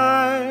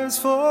lives,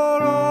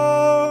 for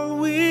all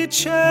we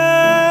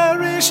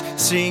cherish,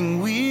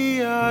 sing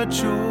we our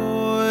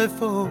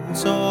joyful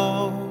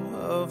song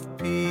of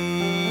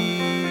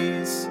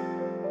peace.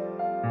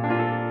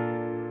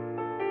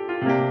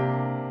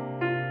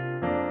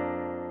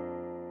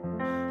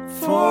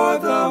 For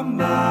the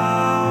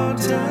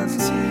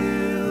mountains,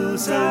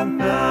 hills, and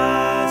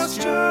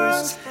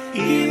pastures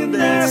in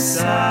their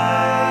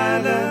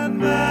silent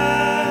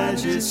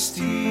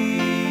majesty,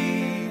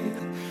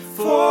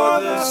 for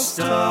the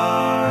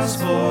stars,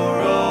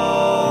 for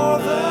all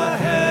the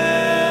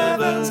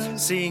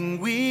heavens, sing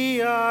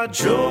we our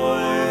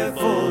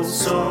joyful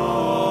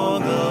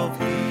song of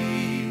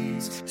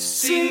peace.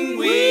 Sing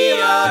we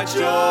our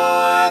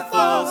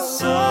joyful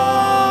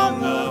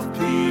song of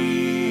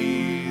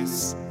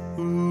peace.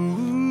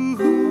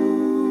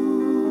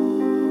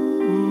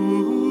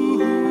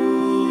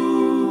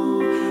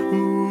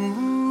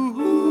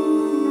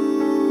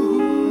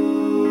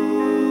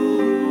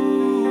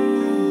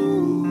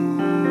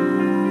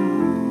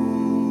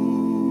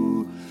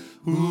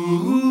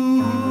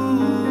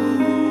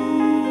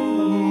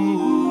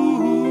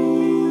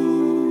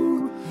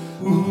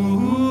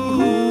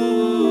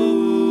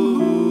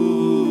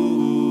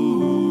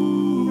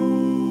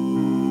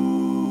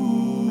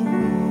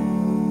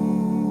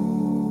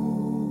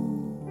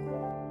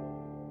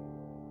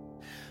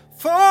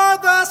 For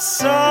the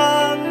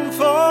sun,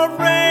 for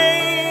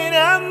rain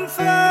and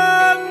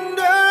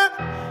thunder,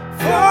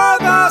 for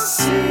the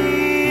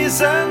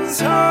seasons'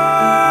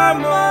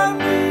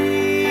 harmony,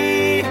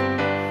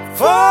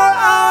 for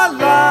our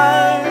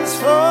lives,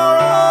 for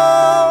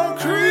all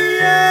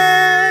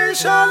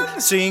creation,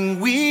 sing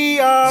we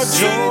our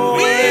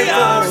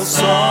joyful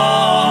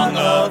song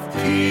of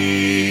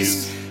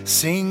peace.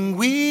 Sing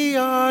we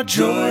our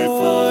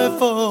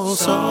joyful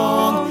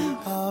song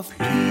of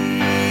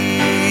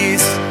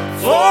peace.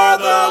 For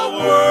the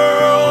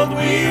world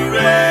we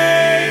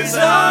raise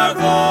our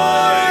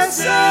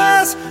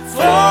voices,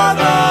 for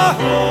the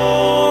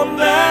home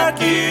that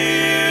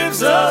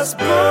gives us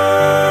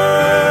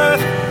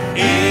birth.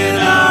 In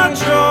our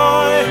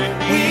joy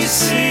we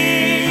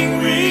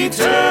sing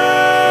returning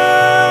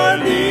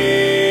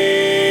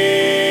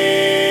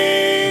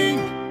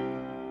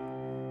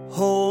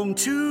home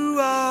to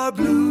our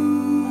blue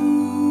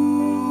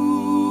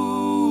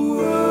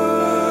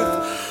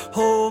earth,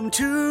 home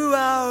to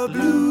our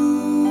blue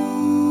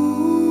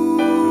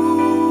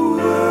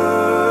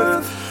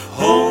earth,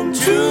 home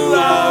to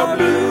our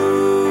blue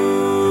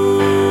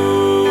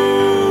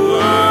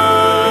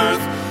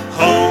earth,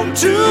 home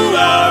to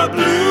our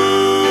blue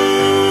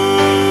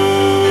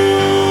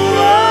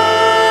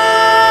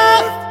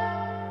earth,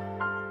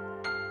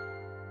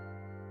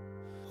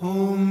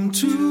 home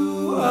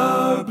to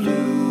our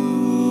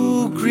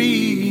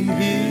blue-green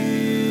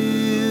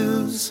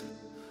hills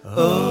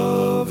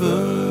of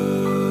earth.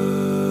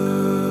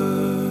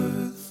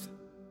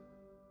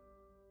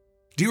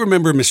 Do you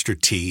remember Mr.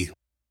 T?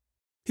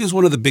 He was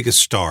one of the biggest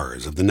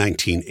stars of the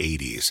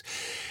 1980s.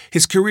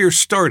 His career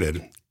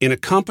started in a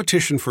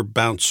competition for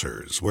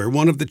bouncers, where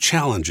one of the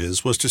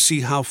challenges was to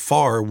see how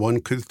far one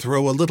could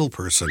throw a little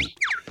person.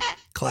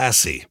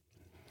 Classy.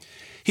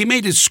 He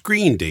made his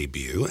screen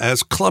debut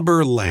as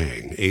Clubber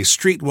Lang, a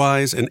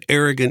streetwise and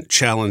arrogant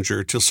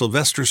challenger to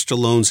Sylvester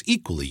Stallone's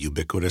equally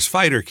ubiquitous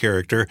fighter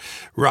character,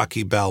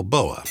 Rocky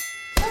Balboa.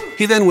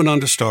 He then went on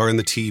to star in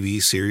the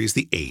TV series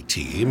The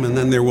A-Team, and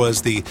then there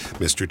was the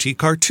Mr. T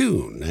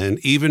cartoon, and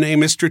even a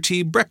Mr.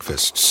 T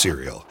breakfast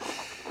cereal.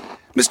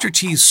 Mr.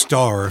 T's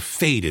star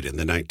faded in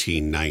the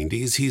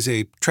 1990s. He's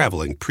a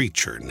traveling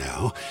preacher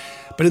now.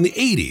 But in the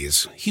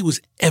 80s, he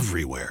was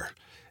everywhere,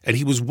 and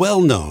he was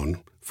well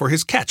known for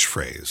his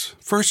catchphrase,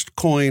 first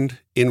coined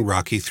in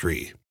Rocky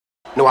III.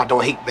 No, I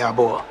don't hate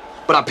Balboa,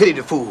 but I pity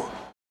the fool.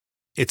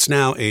 It's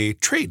now a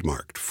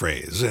trademarked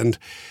phrase, and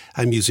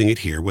I'm using it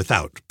here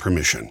without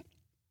permission.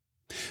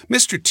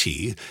 Mr.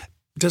 T,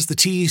 does the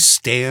T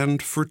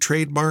stand for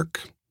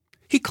trademark?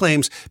 He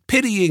claims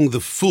pitying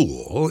the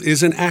fool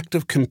is an act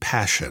of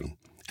compassion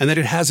and that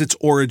it has its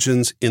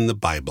origins in the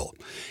Bible.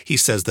 He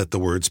says that the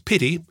words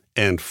pity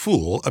and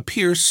fool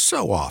appear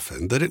so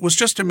often that it was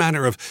just a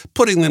matter of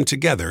putting them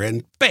together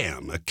and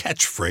bam, a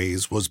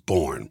catchphrase was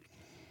born.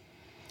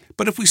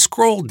 But if we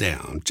scroll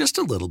down just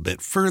a little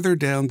bit further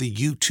down the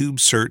YouTube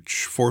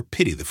search for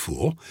Pity the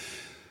Fool,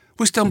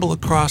 we stumble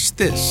across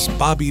this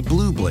Bobby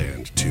Blue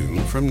Bland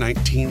tune from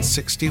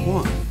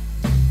 1961.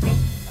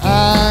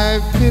 I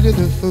pity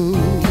the fool.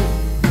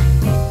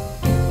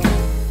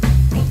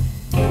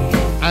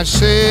 I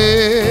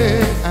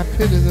say I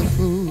pity the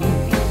fool.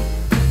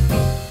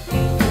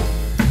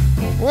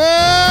 Well,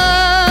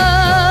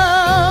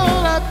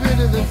 I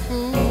pity the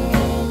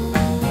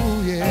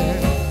fool, yeah.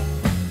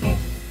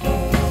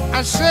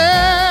 I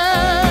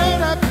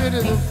said I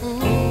pity the fool.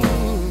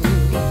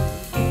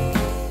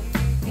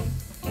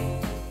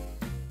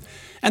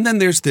 And then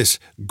there's this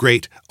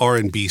great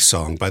R&B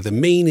song by The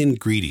Main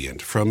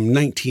Ingredient from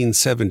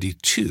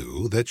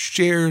 1972 that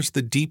shares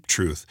the deep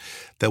truth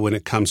that when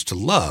it comes to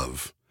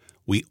love,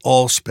 we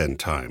all spend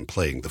time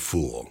playing the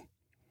fool.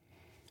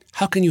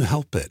 How can you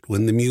help it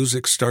when the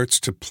music starts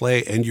to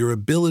play and your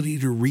ability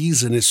to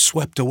reason is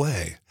swept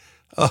away?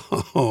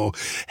 Oh,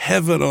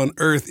 heaven on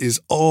earth is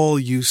all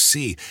you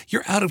see.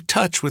 You're out of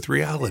touch with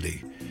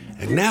reality.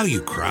 And now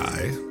you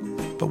cry,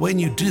 but when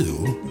you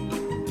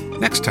do,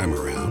 next time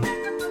around,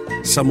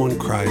 someone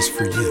cries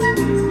for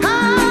you.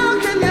 How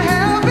can you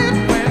help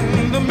it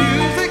when the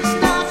music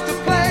starts to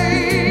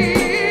play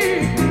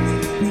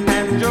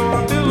and your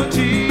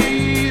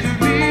ability to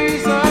reason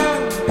is swept away? Oh, heaven on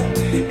earth is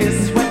all you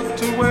see.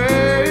 You're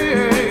out of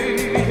touch with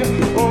reality,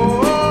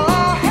 and now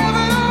you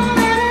cry.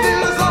 But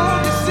when you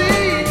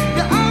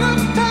do, next time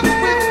around,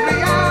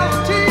 someone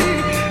cries for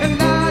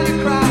you.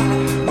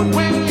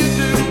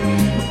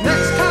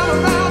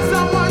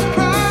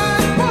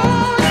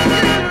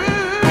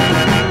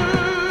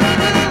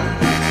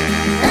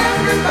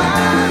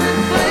 Everybody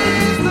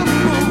plays the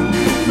fool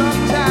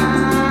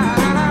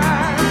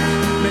sometimes.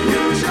 They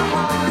use your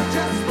heart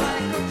just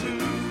like a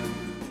tool.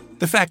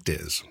 The fact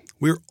is,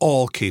 we're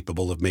all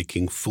capable of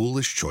making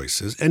foolish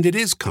choices, and it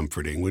is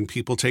comforting when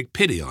people take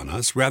pity on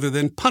us rather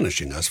than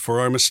punishing us for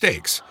our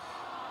mistakes.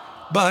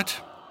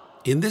 But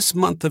in this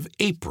month of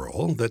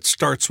April that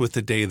starts with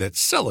the day that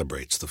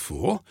celebrates the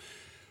fool,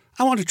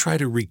 I want to try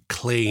to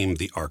reclaim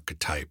the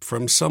archetype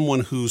from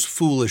someone whose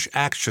foolish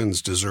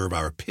actions deserve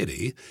our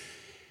pity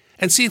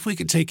and see if we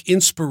could take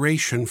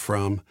inspiration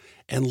from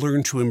and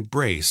learn to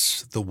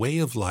embrace the way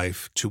of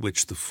life to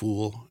which the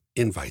fool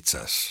invites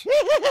us.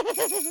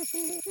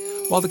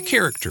 While the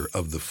character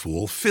of the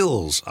fool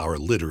fills our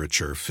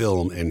literature,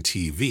 film, and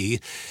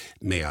TV,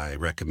 may I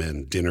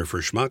recommend Dinner for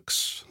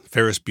Schmucks,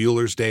 Ferris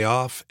Bueller's Day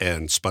Off,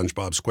 and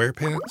SpongeBob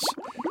SquarePants?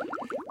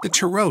 The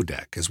tarot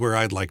deck is where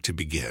I'd like to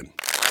begin.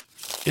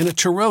 In a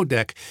tarot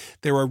deck,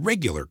 there are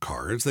regular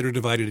cards that are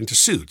divided into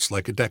suits,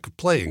 like a deck of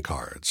playing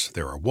cards.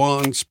 There are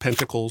wands,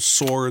 pentacles,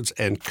 swords,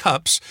 and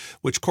cups,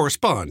 which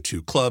correspond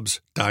to clubs,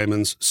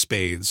 diamonds,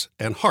 spades,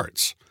 and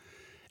hearts,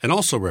 and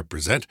also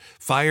represent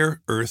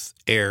fire, earth,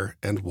 air,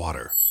 and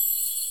water.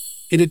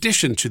 In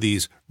addition to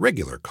these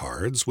regular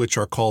cards, which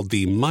are called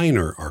the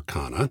minor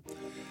arcana,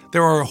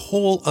 there are a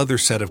whole other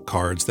set of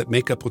cards that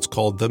make up what's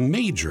called the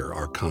major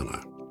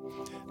arcana.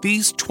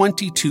 These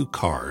 22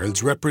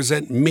 cards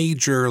represent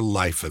major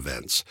life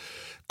events.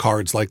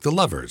 Cards like the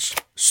Lovers,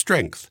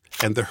 Strength,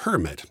 and the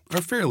Hermit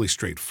are fairly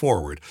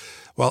straightforward,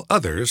 while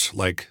others,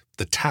 like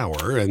the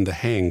Tower and the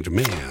Hanged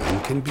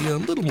Man, can be a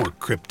little more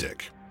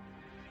cryptic.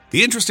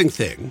 The interesting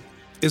thing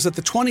is that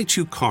the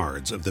 22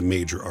 cards of the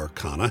major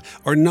arcana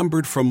are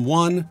numbered from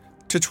 1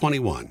 to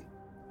 21.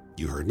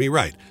 You heard me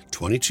right,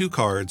 22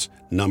 cards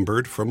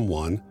numbered from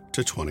 1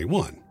 to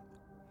 21.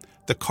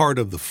 The card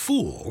of the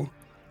Fool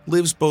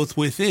lives both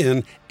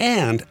within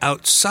and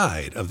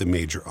outside of the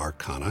major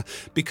arcana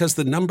because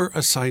the number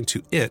assigned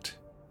to it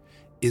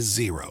is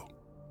 0.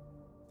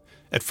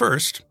 At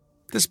first,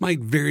 this might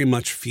very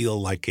much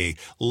feel like a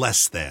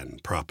less than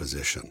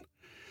proposition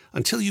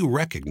until you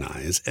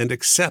recognize and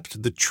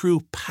accept the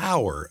true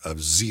power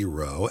of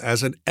 0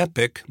 as an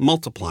epic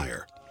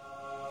multiplier.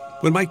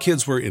 When my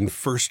kids were in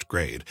first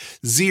grade,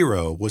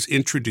 0 was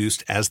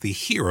introduced as the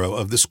hero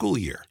of the school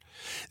year.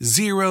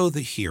 0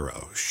 the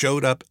hero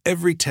showed up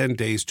every 10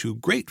 days to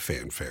great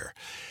fanfare,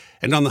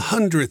 and on the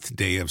 100th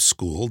day of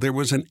school there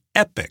was an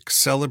epic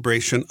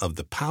celebration of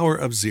the power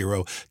of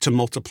 0 to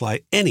multiply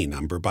any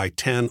number by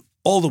 10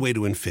 all the way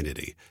to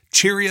infinity.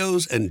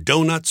 Cheerios and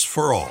donuts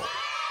for all.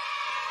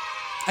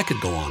 I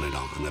could go on and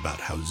on about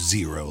how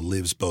 0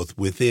 lives both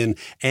within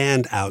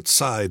and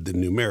outside the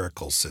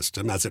numerical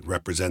system, as it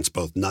represents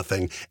both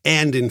nothing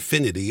and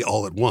infinity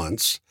all at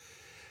once.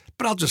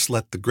 But I'll just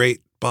let the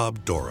great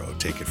Bob Doro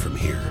take it from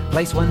here.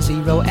 Place 1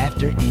 0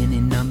 after any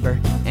number,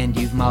 and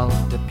you've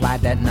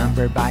multiplied that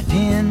number by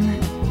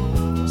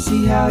 10.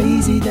 See how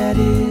easy that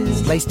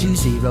is. Place 2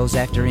 zeros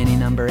after any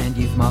number, and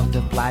you've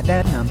multiplied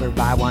that number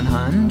by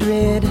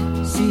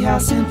 100. See how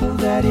simple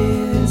that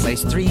is.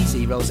 Place 3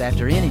 zeros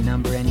after any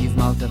number, and you've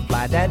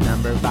multiplied that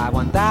number by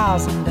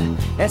 1,000,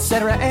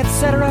 etc.,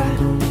 etc.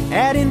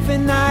 Ad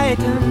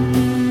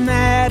infinitum,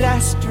 ad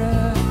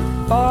astra,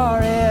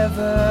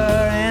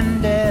 forever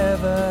and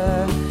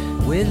ever.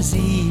 With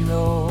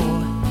 0,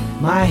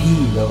 my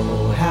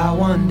hero, how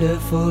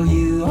wonderful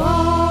you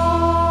are.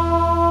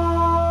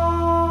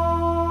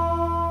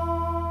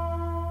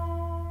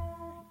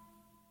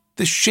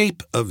 The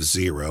shape of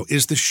 0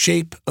 is the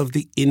shape of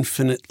the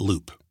infinite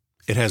loop.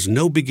 It has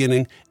no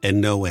beginning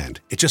and no end.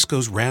 It just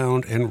goes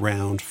round and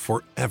round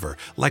forever,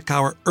 like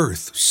our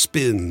Earth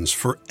spins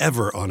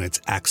forever on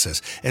its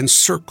axis and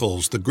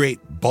circles the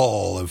great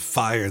ball of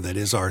fire that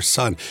is our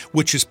sun,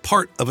 which is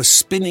part of a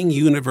spinning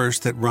universe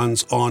that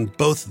runs on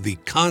both the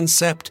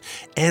concept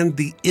and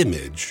the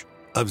image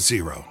of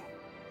 0.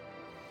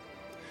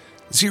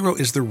 0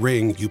 is the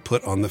ring you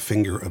put on the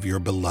finger of your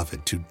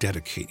beloved to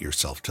dedicate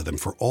yourself to them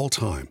for all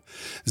time.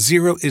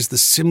 0 is the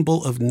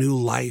symbol of new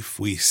life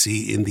we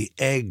see in the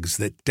eggs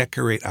that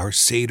decorate our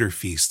Seder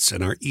feasts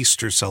and our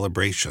Easter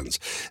celebrations.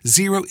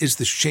 0 is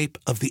the shape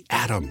of the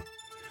atom,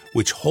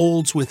 which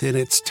holds within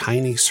its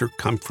tiny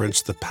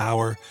circumference the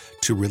power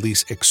to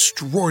release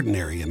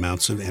extraordinary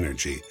amounts of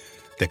energy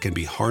that can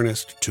be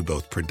harnessed to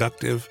both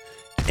productive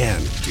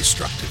and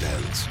destructive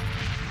ends.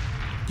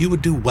 You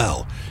would do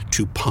well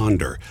to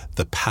ponder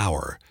the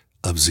power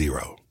of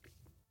 0.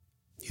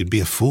 You'd be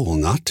a fool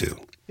not to.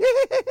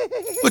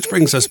 Which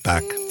brings us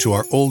back to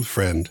our old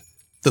friend,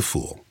 the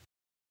Fool.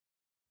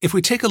 If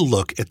we take a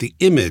look at the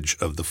image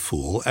of the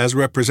Fool as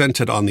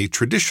represented on the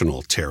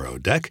traditional tarot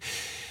deck,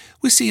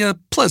 we see a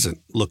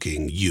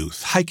pleasant-looking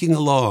youth hiking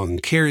along,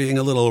 carrying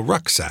a little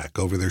rucksack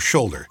over their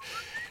shoulder.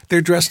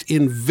 They're dressed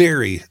in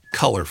very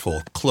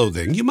colorful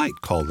clothing. You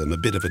might call them a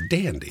bit of a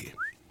dandy.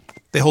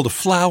 They hold a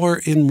flower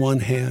in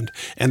one hand,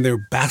 and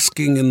they're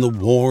basking in the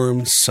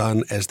warm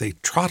sun as they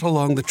trot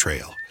along the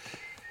trail,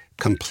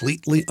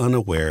 completely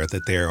unaware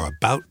that they are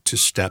about to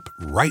step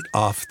right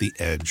off the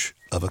edge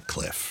of a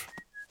cliff.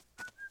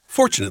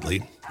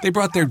 Fortunately, they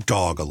brought their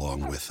dog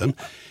along with them,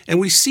 and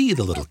we see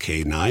the little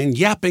canine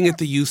yapping at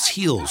the youth's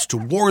heels to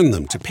warn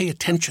them to pay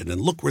attention and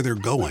look where they're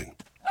going.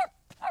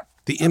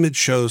 The image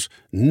shows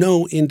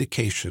no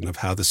indication of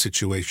how the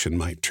situation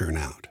might turn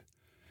out.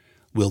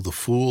 Will the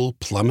Fool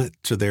plummet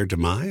to their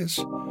demise?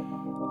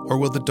 Or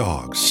will the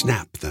dog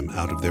snap them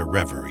out of their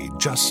reverie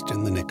just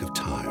in the nick of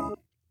time?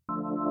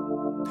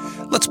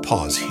 Let's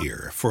pause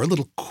here for a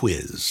little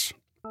quiz.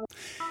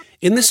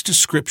 In this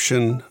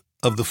description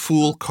of the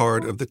Fool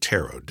card of the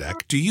tarot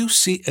deck, do you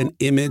see an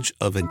image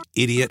of an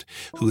idiot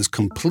who is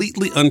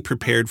completely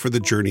unprepared for the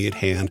journey at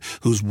hand,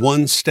 who's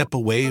one step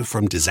away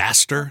from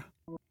disaster?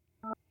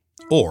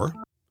 Or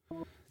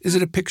is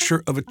it a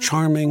picture of a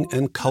charming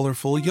and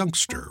colorful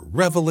youngster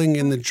reveling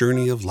in the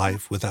journey of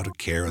life without a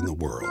care in the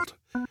world?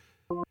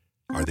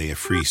 Are they a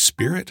free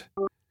spirit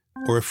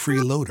or a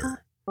freeloader?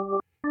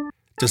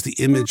 Does the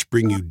image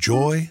bring you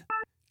joy,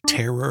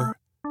 terror,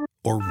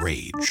 or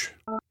rage?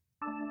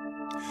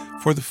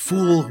 For the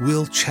Fool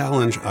will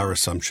challenge our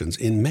assumptions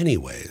in many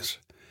ways.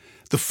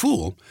 The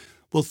Fool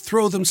will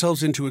throw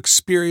themselves into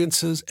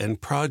experiences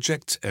and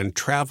projects and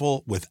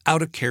travel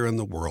without a care in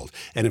the world.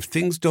 And if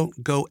things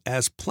don't go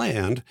as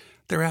planned,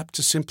 they're apt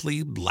to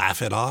simply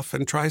laugh it off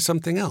and try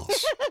something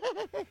else.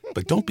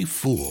 But don't be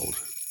fooled.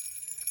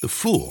 The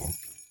Fool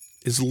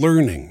is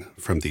learning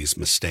from these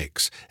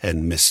mistakes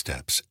and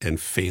missteps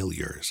and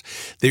failures.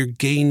 They're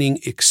gaining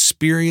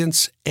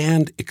experience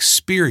and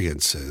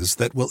experiences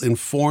that will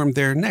inform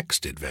their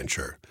next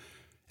adventure.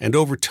 And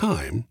over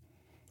time,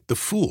 the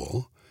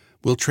Fool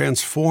will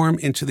transform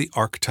into the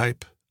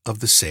archetype of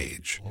the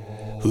sage,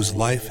 whose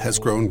life has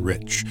grown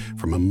rich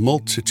from a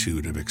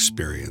multitude of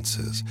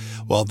experiences,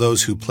 while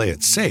those who play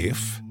it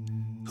safe,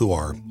 who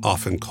are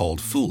often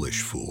called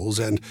foolish fools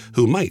and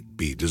who might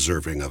be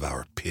deserving of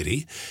our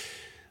pity,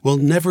 will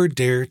never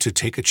dare to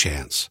take a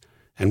chance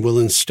and will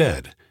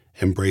instead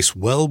embrace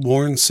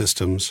well-worn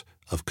systems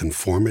of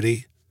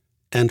conformity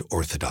and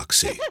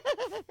orthodoxy.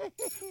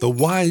 The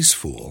wise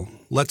fool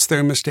lets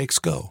their mistakes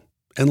go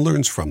and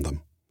learns from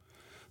them.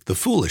 The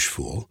foolish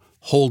fool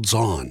holds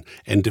on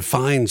and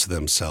defines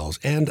themselves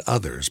and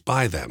others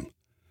by them.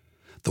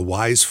 The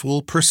wise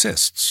fool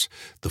persists.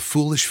 The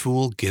foolish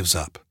fool gives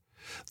up.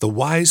 The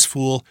wise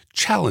fool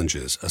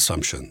challenges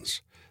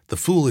assumptions. The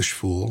foolish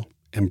fool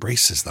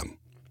embraces them.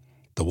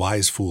 The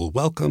wise fool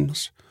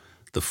welcomes.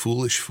 The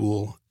foolish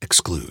fool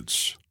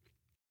excludes.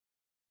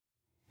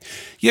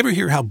 You ever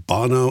hear how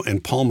Bono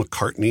and Paul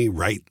McCartney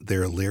write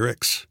their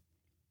lyrics?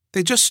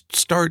 They just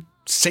start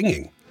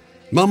singing,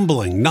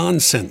 mumbling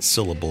nonsense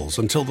syllables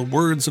until the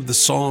words of the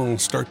song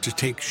start to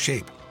take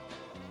shape.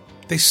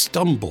 They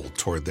stumble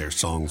toward their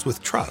songs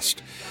with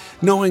trust,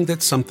 knowing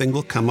that something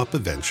will come up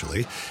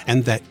eventually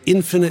and that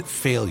infinite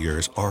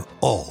failures are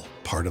all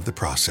part of the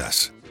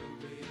process.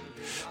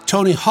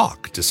 Tony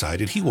Hawk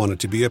decided he wanted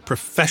to be a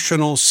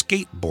professional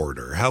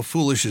skateboarder. How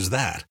foolish is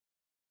that?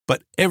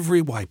 But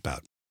every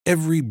wipeout,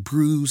 every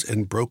bruise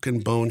and broken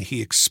bone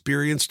he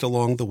experienced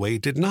along the way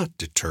did not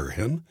deter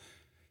him.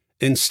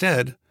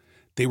 Instead,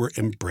 they were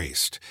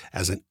embraced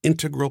as an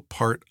integral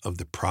part of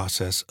the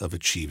process of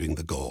achieving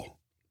the goal.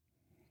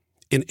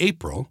 In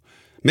April,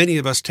 many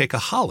of us take a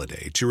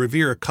holiday to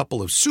revere a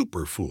couple of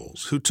super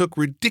fools who took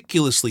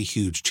ridiculously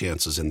huge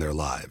chances in their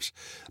lives.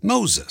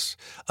 Moses,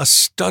 a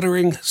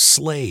stuttering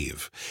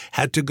slave,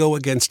 had to go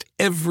against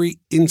every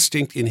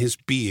instinct in his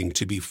being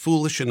to be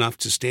foolish enough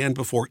to stand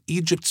before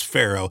Egypt's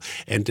Pharaoh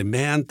and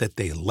demand that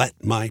they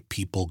let my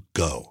people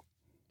go.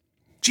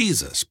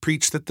 Jesus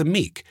preached that the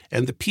meek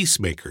and the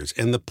peacemakers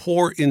and the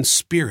poor in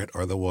spirit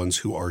are the ones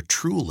who are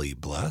truly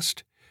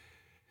blessed.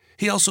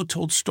 He also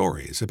told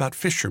stories about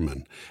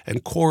fishermen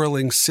and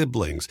quarreling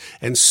siblings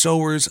and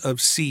sowers of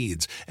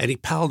seeds, and he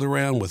palled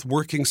around with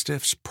working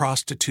stiffs,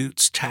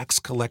 prostitutes, tax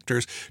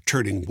collectors,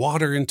 turning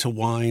water into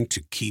wine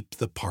to keep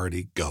the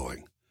party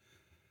going.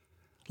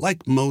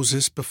 Like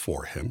Moses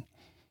before him,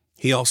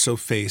 he also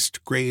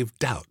faced grave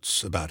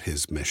doubts about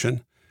his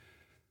mission,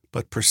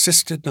 but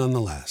persisted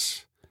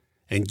nonetheless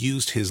and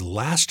used his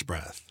last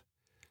breath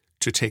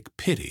to take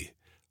pity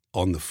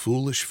on the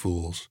foolish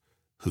fools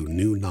who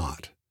knew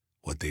not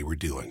what they were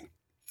doing.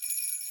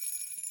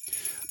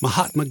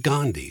 Mahatma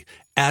Gandhi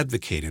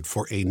advocated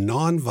for a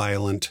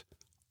nonviolent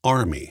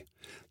army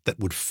that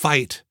would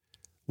fight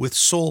with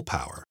soul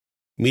power,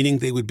 meaning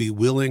they would be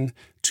willing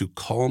to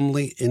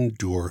calmly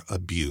endure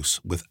abuse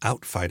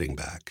without fighting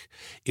back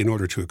in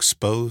order to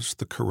expose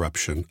the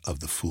corruption of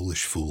the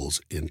foolish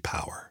fools in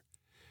power.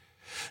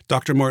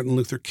 Dr. Martin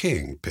Luther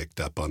King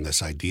picked up on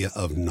this idea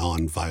of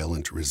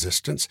nonviolent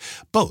resistance.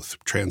 Both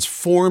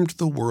transformed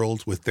the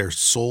world with their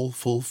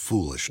soulful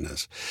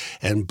foolishness,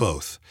 and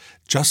both,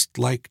 just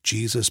like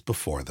Jesus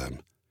before them,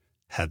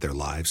 had their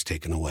lives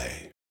taken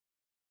away.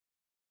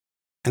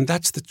 And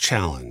that's the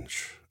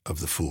challenge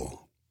of the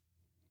fool.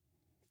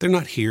 They're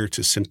not here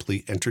to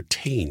simply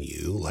entertain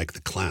you like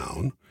the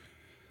clown,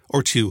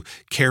 or to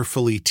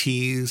carefully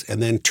tease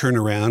and then turn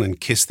around and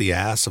kiss the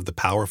ass of the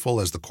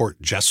powerful as the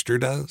court jester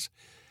does.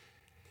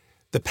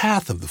 The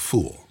path of the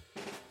fool,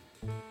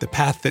 the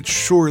path that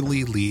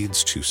surely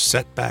leads to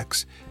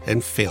setbacks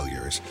and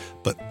failures,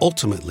 but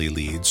ultimately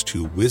leads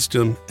to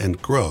wisdom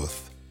and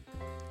growth,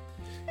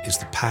 is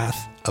the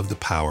path of the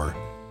power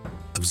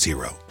of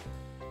zero.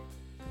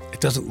 It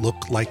doesn't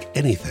look like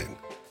anything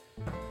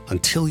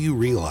until you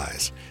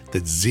realize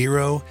that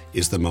zero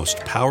is the most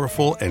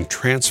powerful and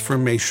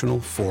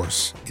transformational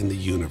force in the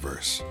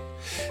universe.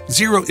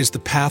 Zero is the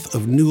path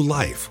of new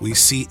life we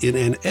see in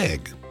an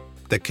egg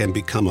that can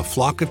become a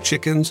flock of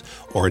chickens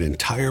or an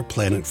entire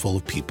planet full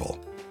of people.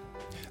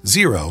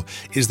 Zero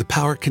is the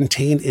power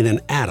contained in an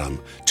atom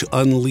to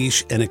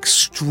unleash an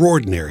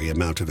extraordinary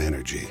amount of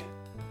energy.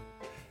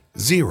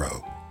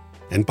 Zero,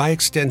 and by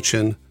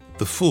extension,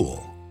 the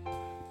fool,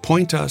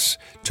 point us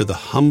to the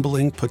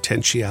humbling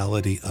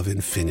potentiality of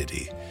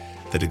infinity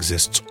that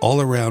exists all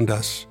around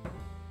us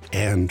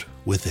and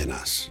within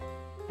us.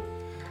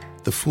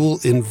 The fool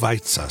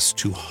invites us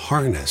to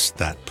harness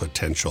that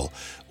potential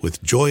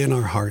with joy in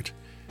our heart,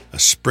 a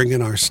spring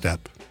in our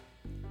step,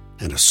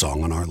 and a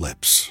song on our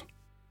lips.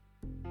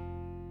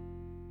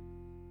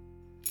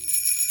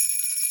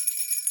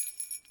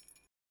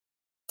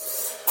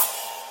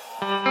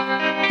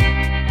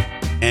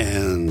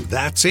 And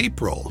that's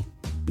April.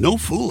 No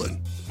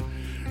fooling.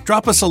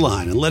 Drop us a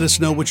line and let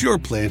us know what you're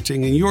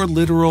planting in your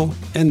literal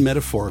and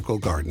metaphorical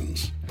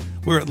gardens.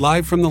 We're at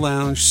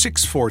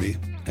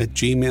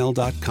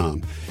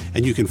livefromthelounge640@gmail.com,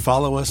 and you can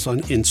follow us on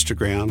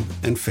Instagram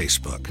and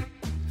Facebook.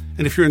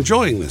 And if you're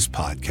enjoying this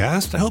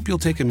podcast, I hope you'll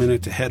take a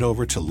minute to head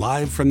over to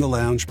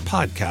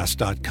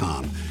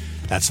livefromtheloungepodcast.com.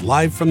 That's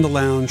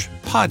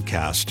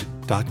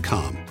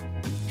livefromtheloungepodcast.com.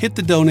 Hit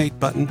the donate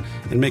button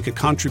and make a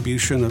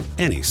contribution of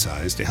any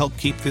size to help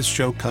keep this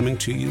show coming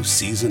to you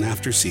season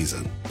after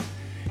season.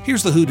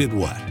 Here's the Who Did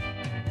What.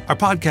 Our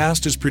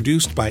podcast is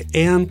produced by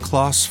Ann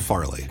Kloss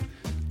Farley.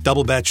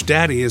 Double Batch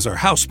Daddy is our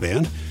house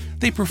band.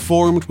 They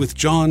performed with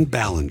John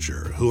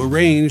Ballinger, who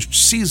arranged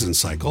Season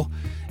Cycle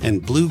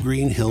and Blue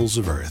Green Hills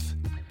of Earth.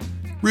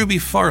 Ruby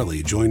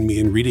Farley joined me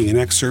in reading an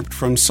excerpt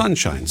from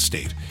Sunshine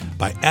State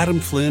by Adam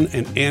Flynn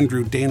and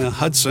Andrew Dana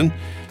Hudson.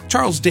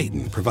 Charles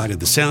Dayton provided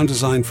the sound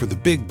design for The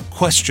Big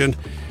Question,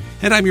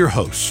 and I'm your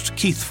host,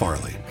 Keith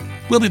Farley.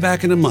 We'll be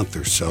back in a month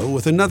or so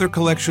with another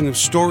collection of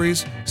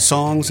stories,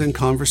 songs, and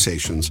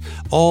conversations,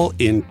 all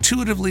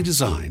intuitively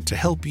designed to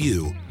help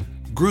you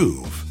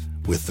groove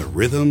with the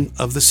rhythm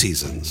of the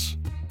seasons.